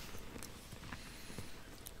example.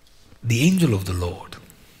 The angel of the Lord.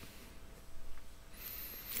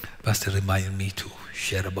 Pastor reminded me to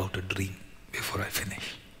share about a dream before I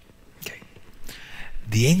finish. Okay.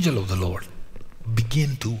 The angel of the Lord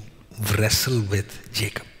began to wrestle with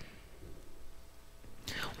Jacob.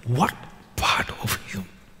 What part of him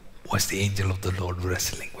was the angel of the Lord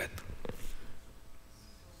wrestling with?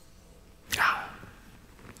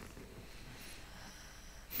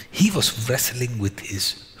 He was wrestling with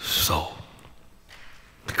his soul.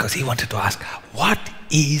 Because he wanted to ask, what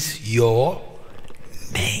is your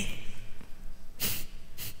name?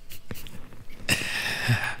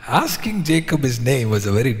 Asking Jacob his name was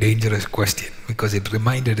a very dangerous question because it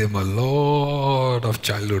reminded him a lot of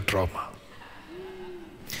childhood trauma.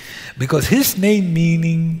 Because his name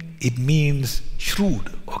means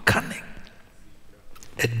shrewd or cunning,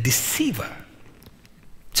 a deceiver.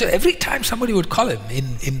 So every time somebody would call him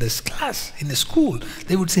in this class, in the school,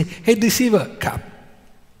 they would say, hey deceiver, come.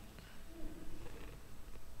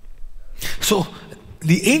 So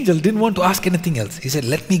the angel didn't want to ask anything else. He said,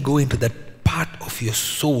 let me go into that part of your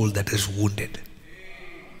soul that is wounded.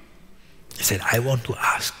 He said, I want to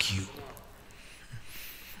ask you.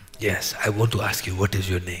 Yes, I want to ask you, what is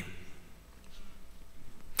your name?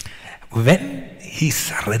 When he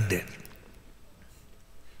surrendered,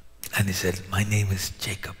 and he said, my name is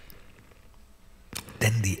Jacob.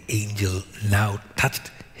 Then the angel now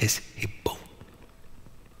touched his hip bone,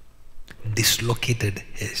 dislocated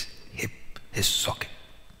his hip, his socket,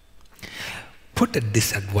 put a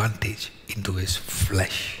disadvantage into his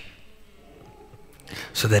flesh,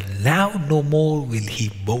 so that now no more will he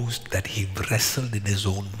boast that he wrestled in his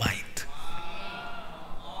own might,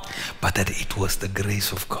 but that it was the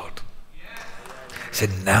grace of God.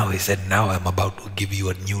 He said, now I'm about to give you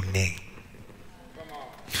a new name.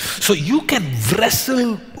 So you can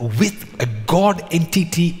wrestle with a God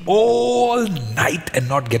entity all night and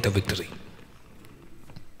not get a victory.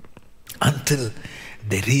 Until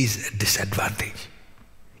there is a disadvantage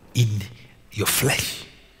in your flesh,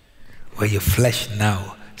 where your flesh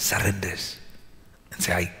now surrenders and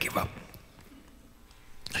say, I give up.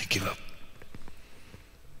 I give up.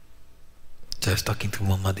 So I was talking to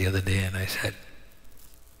Mama the other day and I said,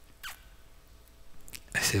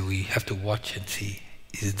 we have to watch and see,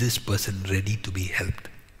 is this person ready to be helped?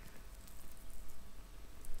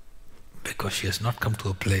 Because she has not come to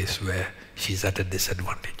a place where she's at a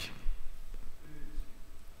disadvantage.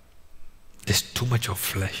 There's too much of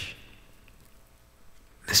flesh.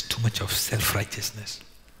 There's too much of self-righteousness.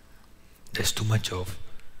 There's too much of,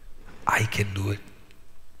 I can do it.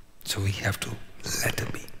 So we have to let her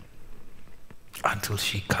be. Until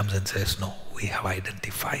she comes and says, no, we have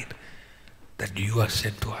identified that you are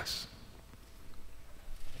sent to us.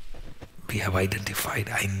 We have identified,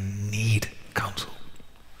 I need counsel.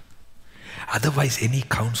 Otherwise, any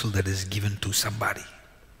counsel that is given to somebody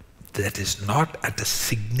that is not at a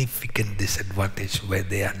significant disadvantage where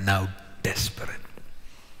they are now desperate,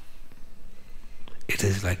 it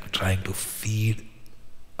is like trying to feed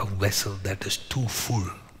a vessel that is too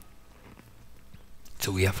full.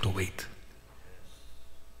 So we have to wait.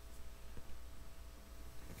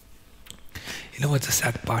 You know what's the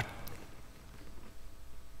sad part?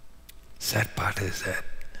 sad part is that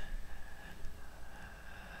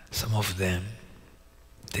some of them,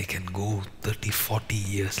 they can go 30, 40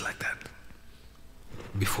 years like that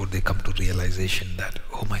before they come to realization that,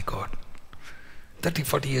 oh my God, 30,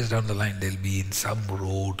 40 years down the line, they'll be in some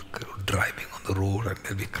road, driving on the road, and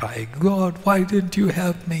they'll be crying, God, why didn't you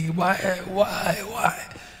help me? Why?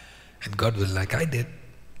 And God will like, I did.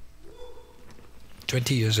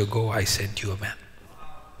 20 years ago, I sent you a man.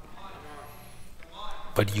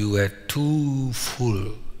 But you were too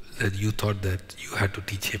full that you thought that you had to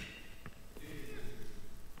teach him.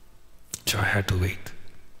 So I had to wait.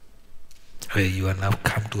 Where you are now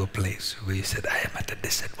come to a place where you said, I am at a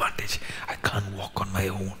disadvantage. I can't walk on my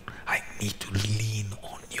own. I need to lean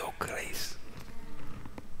on your grace.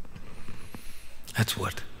 That's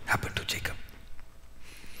what happened to Jacob.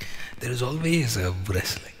 There is always a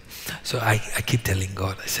wrestling. So I keep telling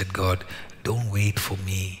God, I said, God, don't wait for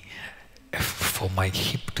me, for my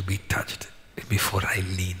hip to be touched before I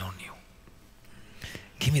lean on you.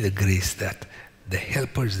 Give me the grace that the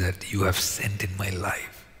helpers that you have sent in my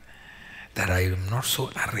life, that I am not so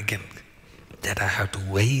arrogant that I have to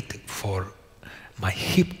wait for my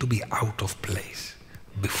hip to be out of place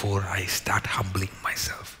before I start humbling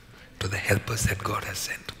myself to the helpers that God has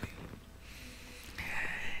sent to me.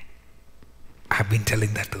 I've been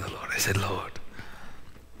telling that to the Lord. I said, Lord,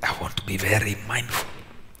 I want to be very mindful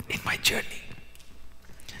in my journey,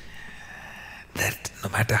 that no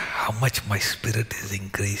matter how much my spirit is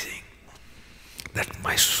increasing, that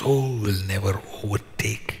my soul will never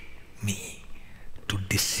overtake me, to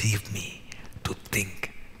deceive me, to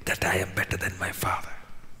think that I am better than my Father.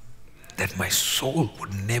 That my soul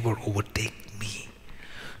would never overtake me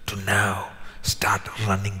to now start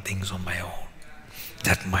running things on my own.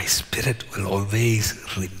 That my spirit will always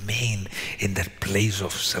remain in that place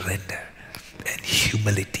of surrender and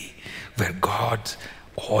humility, where God's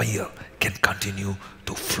oil can continue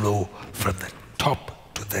to flow from the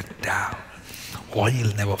top to the down.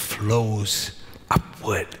 Oil never flows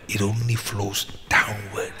upward, it only flows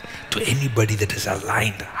downward to anybody that is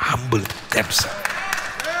aligned, humble themselves.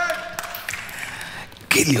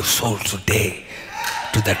 Kill your soul today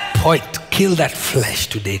to that point, kill that flesh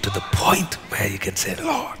today to the point where you can say,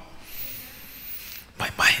 Lord, my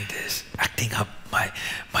mind is acting up, my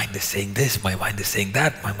mind is saying this, my mind is saying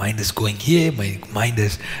that, my mind is going here, my mind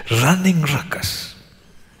is running ruckus.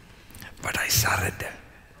 But I surrender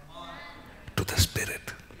to the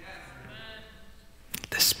Spirit.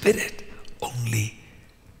 The Spirit only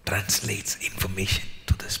translates information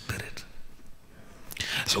to the Spirit.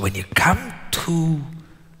 So when you come to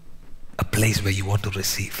a place where you want to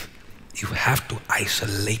receive, you have to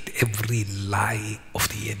isolate every lie of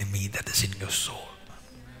the enemy that is in your soul.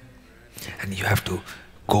 And you have to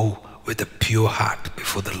go with a pure heart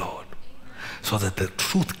before the Lord, so that the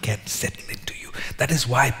truth can settle into you. That is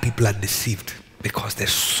why people are deceived, because their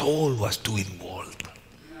soul was too involved.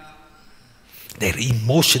 Their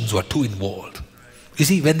emotions were too involved. You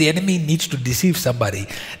see, when the enemy needs to deceive somebody,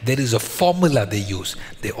 there is a formula they use.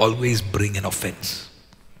 They always bring an offense.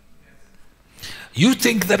 You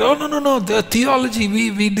think that, oh no, the theology,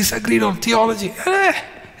 we disagreed on theology.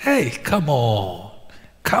 Hey, come on.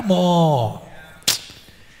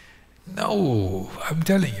 No, I'm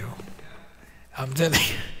telling you.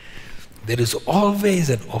 There is always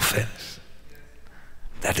an offense.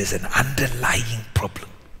 That is an underlying problem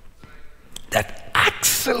that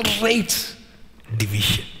accelerates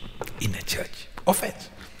division in a church. Offense.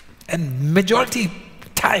 And majority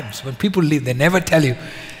times when people leave, they never tell you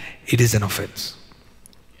it is an offense.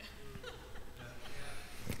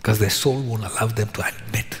 Because their soul won't allow them to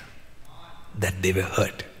admit that they were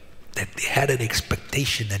hurt, that they had an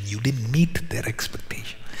expectation and you didn't meet their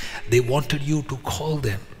expectation. They wanted you to call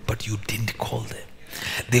them, but you didn't call them.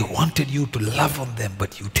 They wanted you to love on them,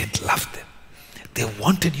 but you didn't love them. They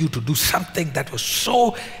wanted you to do something that was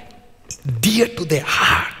so dear to their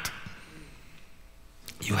heart.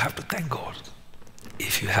 You have to thank God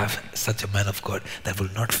if you have such a man of God that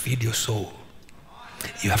will not feed your soul.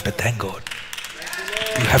 You have to thank God.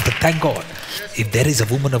 You have to thank God if there is a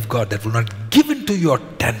woman of God that will not give into your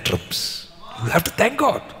tantrums. You have to thank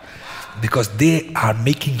God, because they are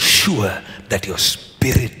making sure that your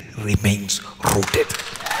spirit remains rooted.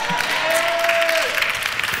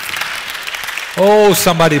 Oh,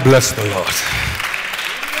 somebody bless the Lord.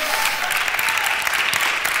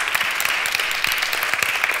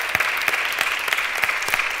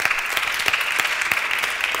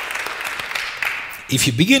 If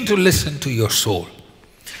you begin to listen to your soul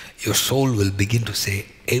will begin to say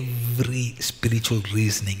every spiritual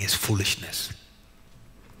reasoning is foolishness.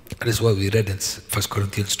 That is why we read in 1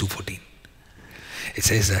 Corinthians 2:14. It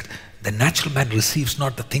says that the natural man receives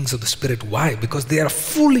not the things of the Spirit. Why? Because they are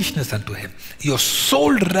foolishness unto him. Your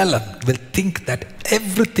soul realm will think that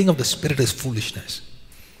everything of the Spirit is foolishness.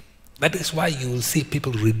 That is why you will see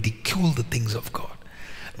people ridicule the things of God.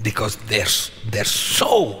 Because their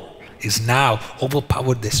soul is now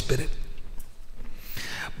overpowered their spirit.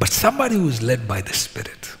 But somebody who is led by the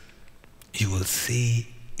Spirit, you will see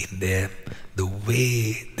in them the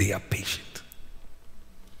way they are patient.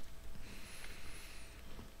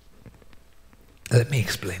 Let me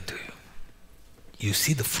explain to you. You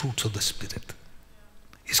see the fruits of the Spirit.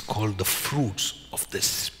 It's called the fruits of the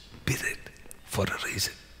Spirit for a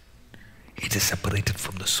reason. It is separated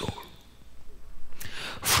from the soul.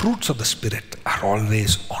 Fruits of the Spirit are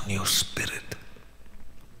always on your spirit.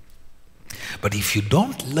 But if you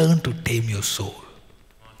don't learn to tame your soul,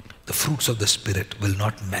 the fruits of the Spirit will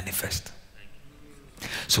not manifest.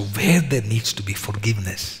 So where there needs to be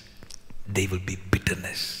forgiveness, there will be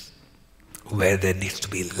bitterness. Where there needs to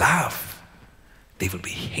be love, there will be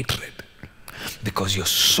hatred. Because your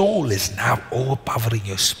soul is now overpowering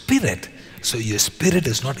your spirit, so your spirit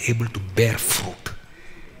is not able to bear fruit.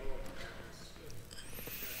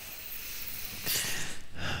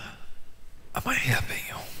 Am I helping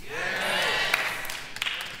you?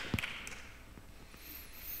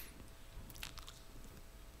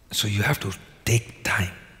 So you have to take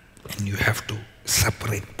time and you have to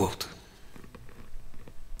separate both.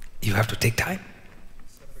 You have to take time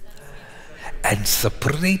and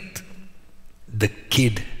separate the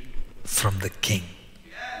kid from the king.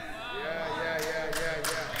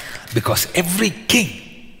 Because every king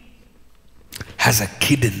has a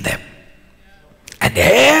kid in them. And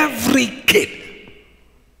every kid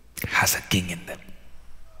has a king in them.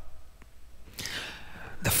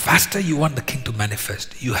 The faster you want the king to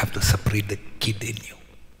manifest, you have to separate the kid in you.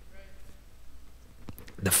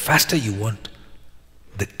 The faster you want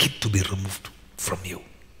the kid to be removed from you,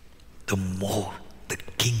 the more the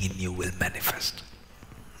king in you will manifest.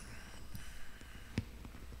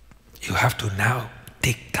 You have to now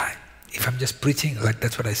take time. If I'm just preaching, like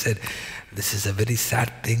that's what I said, this is a very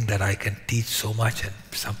sad thing that I can teach so much and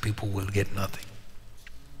some people will get nothing.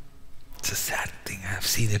 It's a sad thing. I have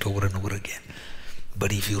seen it over and over again.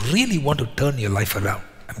 But if you really want to turn your life around,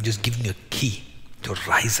 I'm just giving you a key to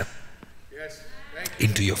rise up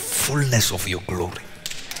into your fullness of your glory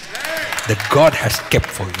that God has kept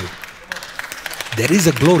for you. There is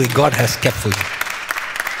a glory God has kept for you.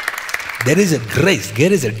 There is a grace,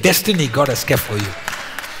 there is a destiny God has kept for you.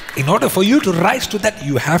 In order for you to rise to that,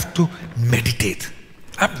 you have to meditate.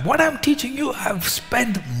 What I'm teaching you, I've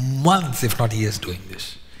spent months, if not years, doing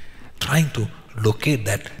this. Trying to locate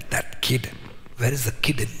that kid. Where is the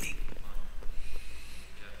kid in me?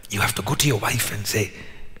 You have to go to your wife and say,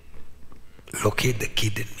 locate the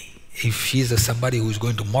kid in me. If she's somebody who is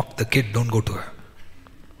going to mock the kid, don't go to her.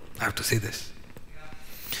 I have to say this.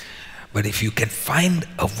 But if you can find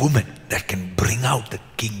a woman that can bring out the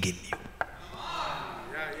king in you.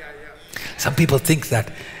 Some people think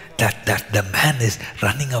that the man is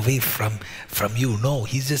running away from you. No,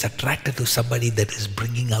 he's just attracted to somebody that is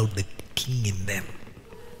bringing out the king in them.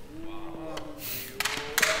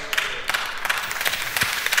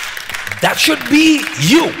 That should be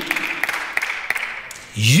you.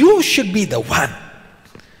 You should be the one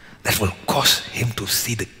that will cause him to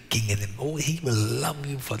see the king in him. Oh, he will love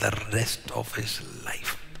you for the rest of his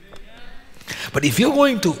life. But if you're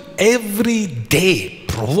going to every day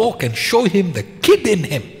provoke and show him the kid in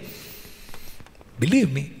him,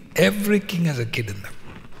 believe me, every king has a kid in them.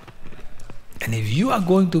 And if you are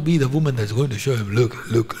going to be the woman that's going to show him, look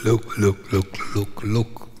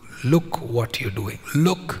what you're doing.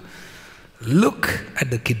 Look at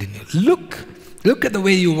the kid in you. Look at the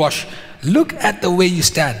way you wash. Look at the way you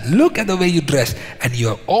stand. Look at the way you dress. And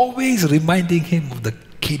you're always reminding him of the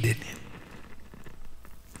kid in him.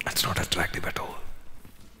 That's not attractive at all.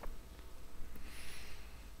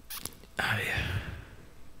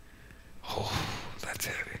 Oh, that's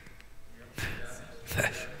heavy.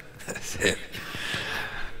 That's heavy.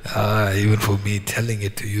 Even for me, telling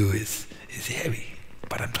it to you is heavy.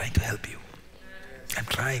 But I'm trying to help you. I'm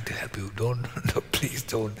trying to help you. Please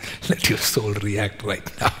don't let your soul react right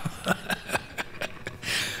now.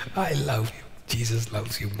 I love you. Jesus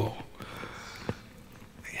loves you more.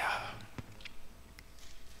 Yeah.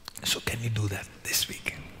 So can you do that this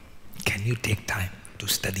week? Can you take time to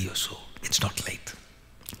study your soul? It's not late.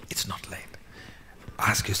 It's not late.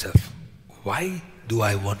 Ask yourself, why do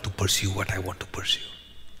I want to pursue what I want to pursue?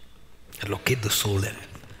 And locate the soul in it.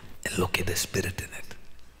 And locate the spirit in it.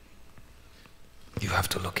 You have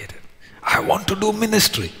to locate it. I want to do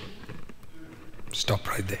ministry. Stop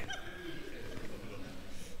right there.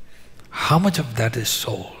 how much of that is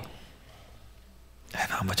soul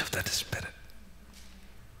and how much of that is spirit?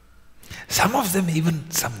 Some of them, even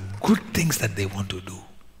some good things that they want to do,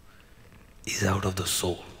 is out of the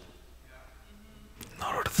soul,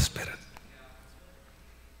 not out of the spirit.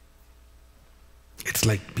 It's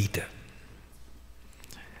like Peter.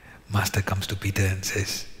 Master comes to Peter and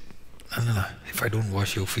says, no, if I don't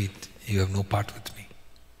wash your feet, you have no part with me.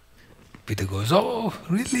 Peter goes, oh,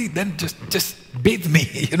 really? Then just bathe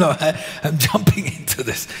me. I'm jumping into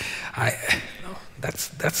this. No,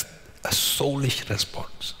 that's a soulish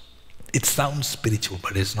response. It sounds spiritual,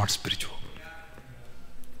 but it's not spiritual.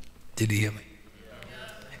 Did you hear me?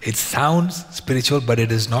 It sounds spiritual, but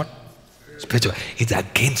it is not spiritual. It's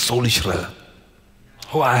against soulish realm.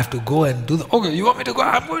 Oh, I have to go and do okay, you want me to go?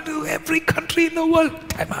 I'm going to every country in the world.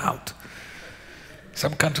 Time out.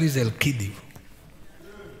 Some countries, they'll kill you.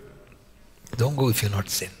 Don't go if you're not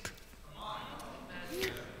sent.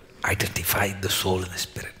 Identify the soul and the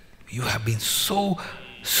spirit. You have been so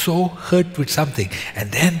hurt with something,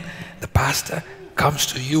 and then the pastor comes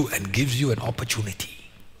to you and gives you an opportunity,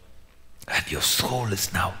 and your soul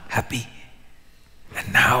is now happy,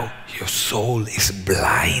 and now your soul is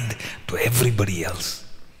blind to everybody else.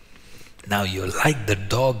 Now you're like the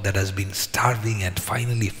dog that has been starving and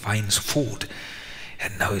finally finds food,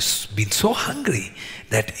 and now it's been so hungry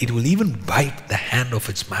that it will even bite the hand of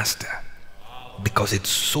its master because it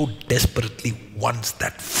so desperately wants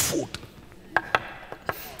that food.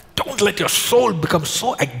 Don't let your soul become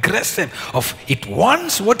so aggressive of it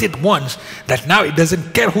wants what it wants that now it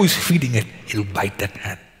doesn't care who is feeding it. It'll bite that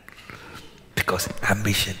hand because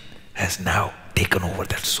ambition has now taken over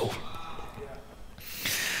that soul.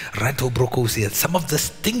 Ranto Broko says, some of the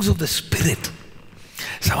things of the spirit,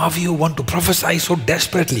 some of you want to prophesy so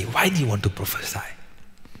desperately. Why do you want to prophesy?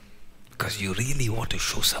 Because you really want to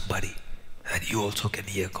show somebody that you also can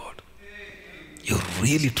hear God. You're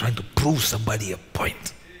really trying to prove somebody a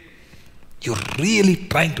point. You're really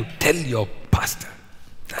trying to tell your pastor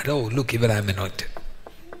that, oh, look, even I'm anointed.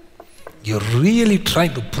 You're really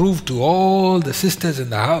trying to prove to all the sisters in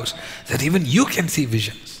the house that even you can see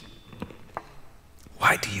visions.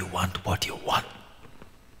 Why do you want what you want?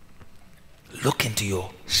 Look into your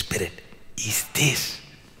spirit. Is this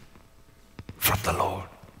from the Lord?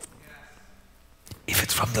 If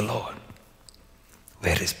it's from the Lord,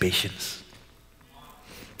 where is patience?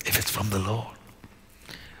 If it's from the Lord,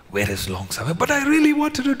 where is long suffering? But I really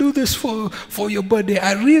wanted to do this for your birthday.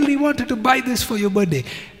 I really wanted to buy this for your birthday.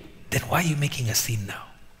 Then why are you making a scene now?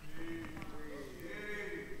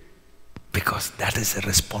 Because that is a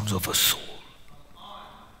response of a soul.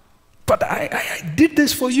 But I did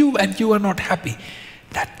this for you and you are not happy.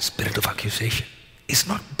 That spirit of accusation is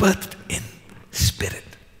not birthed in spirit.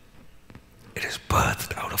 It is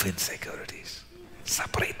birthed out of insecurities.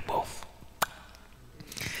 Separate both.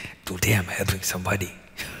 Today I'm helping somebody.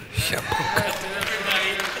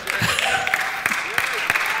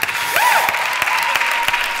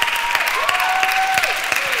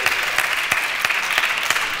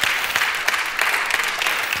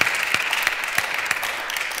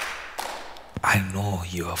 I know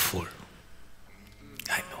you are full.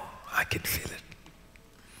 I know. I can feel it.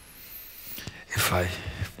 If I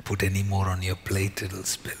put any more on your plate, it'll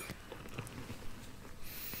spill.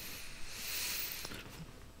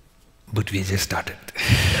 But we just started.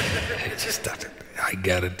 We just started. I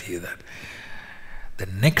guarantee you that. The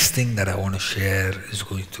next thing that I want to share is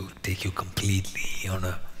going to take you completely on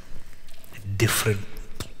a different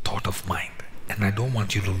thought of mind. And I don't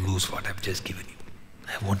want you to lose what I've just given you.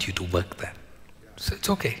 I want you to work that. So it's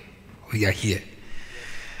okay. We are here.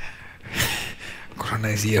 Corona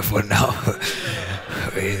is here for now.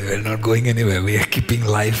 We're not going anywhere. We are keeping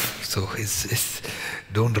life. So it's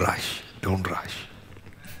don't rush. Don't rush.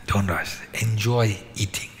 Don't rush. Enjoy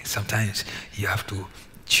eating. Sometimes you have to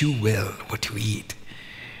chew well what you eat.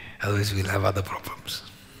 Otherwise we'll have other problems.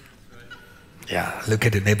 Yeah, look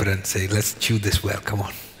at your neighbor and say, let's chew this well. Come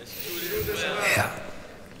on. Yeah.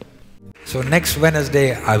 So next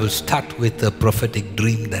Wednesday, I will start with a prophetic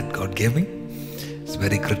dream that God gave me. It's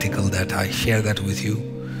very critical that I share that with you.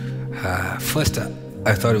 First,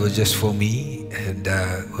 I thought it was just for me. And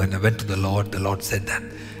when I went to the Lord said that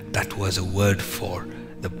that was a word for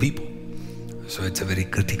the people. So it's a very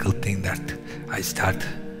critical thing that I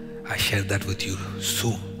share that with you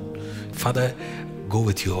soon. Father, go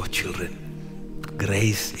with your children.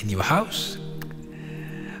 Grace in your house.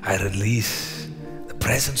 I release the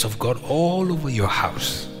presence of God all over your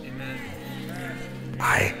house.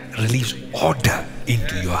 I release order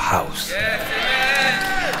into your house.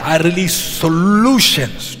 I release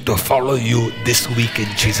solutions to follow you this week in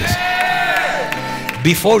Jesus.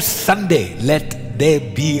 Before Sunday, let there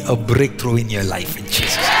be a breakthrough in your life in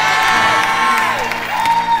Jesus.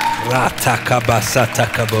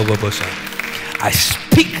 I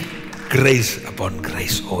speak grace upon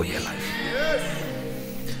grace over your life.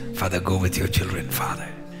 Father, go with your children, Father.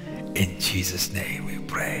 In Jesus' name we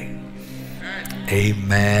pray.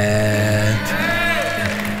 Amen.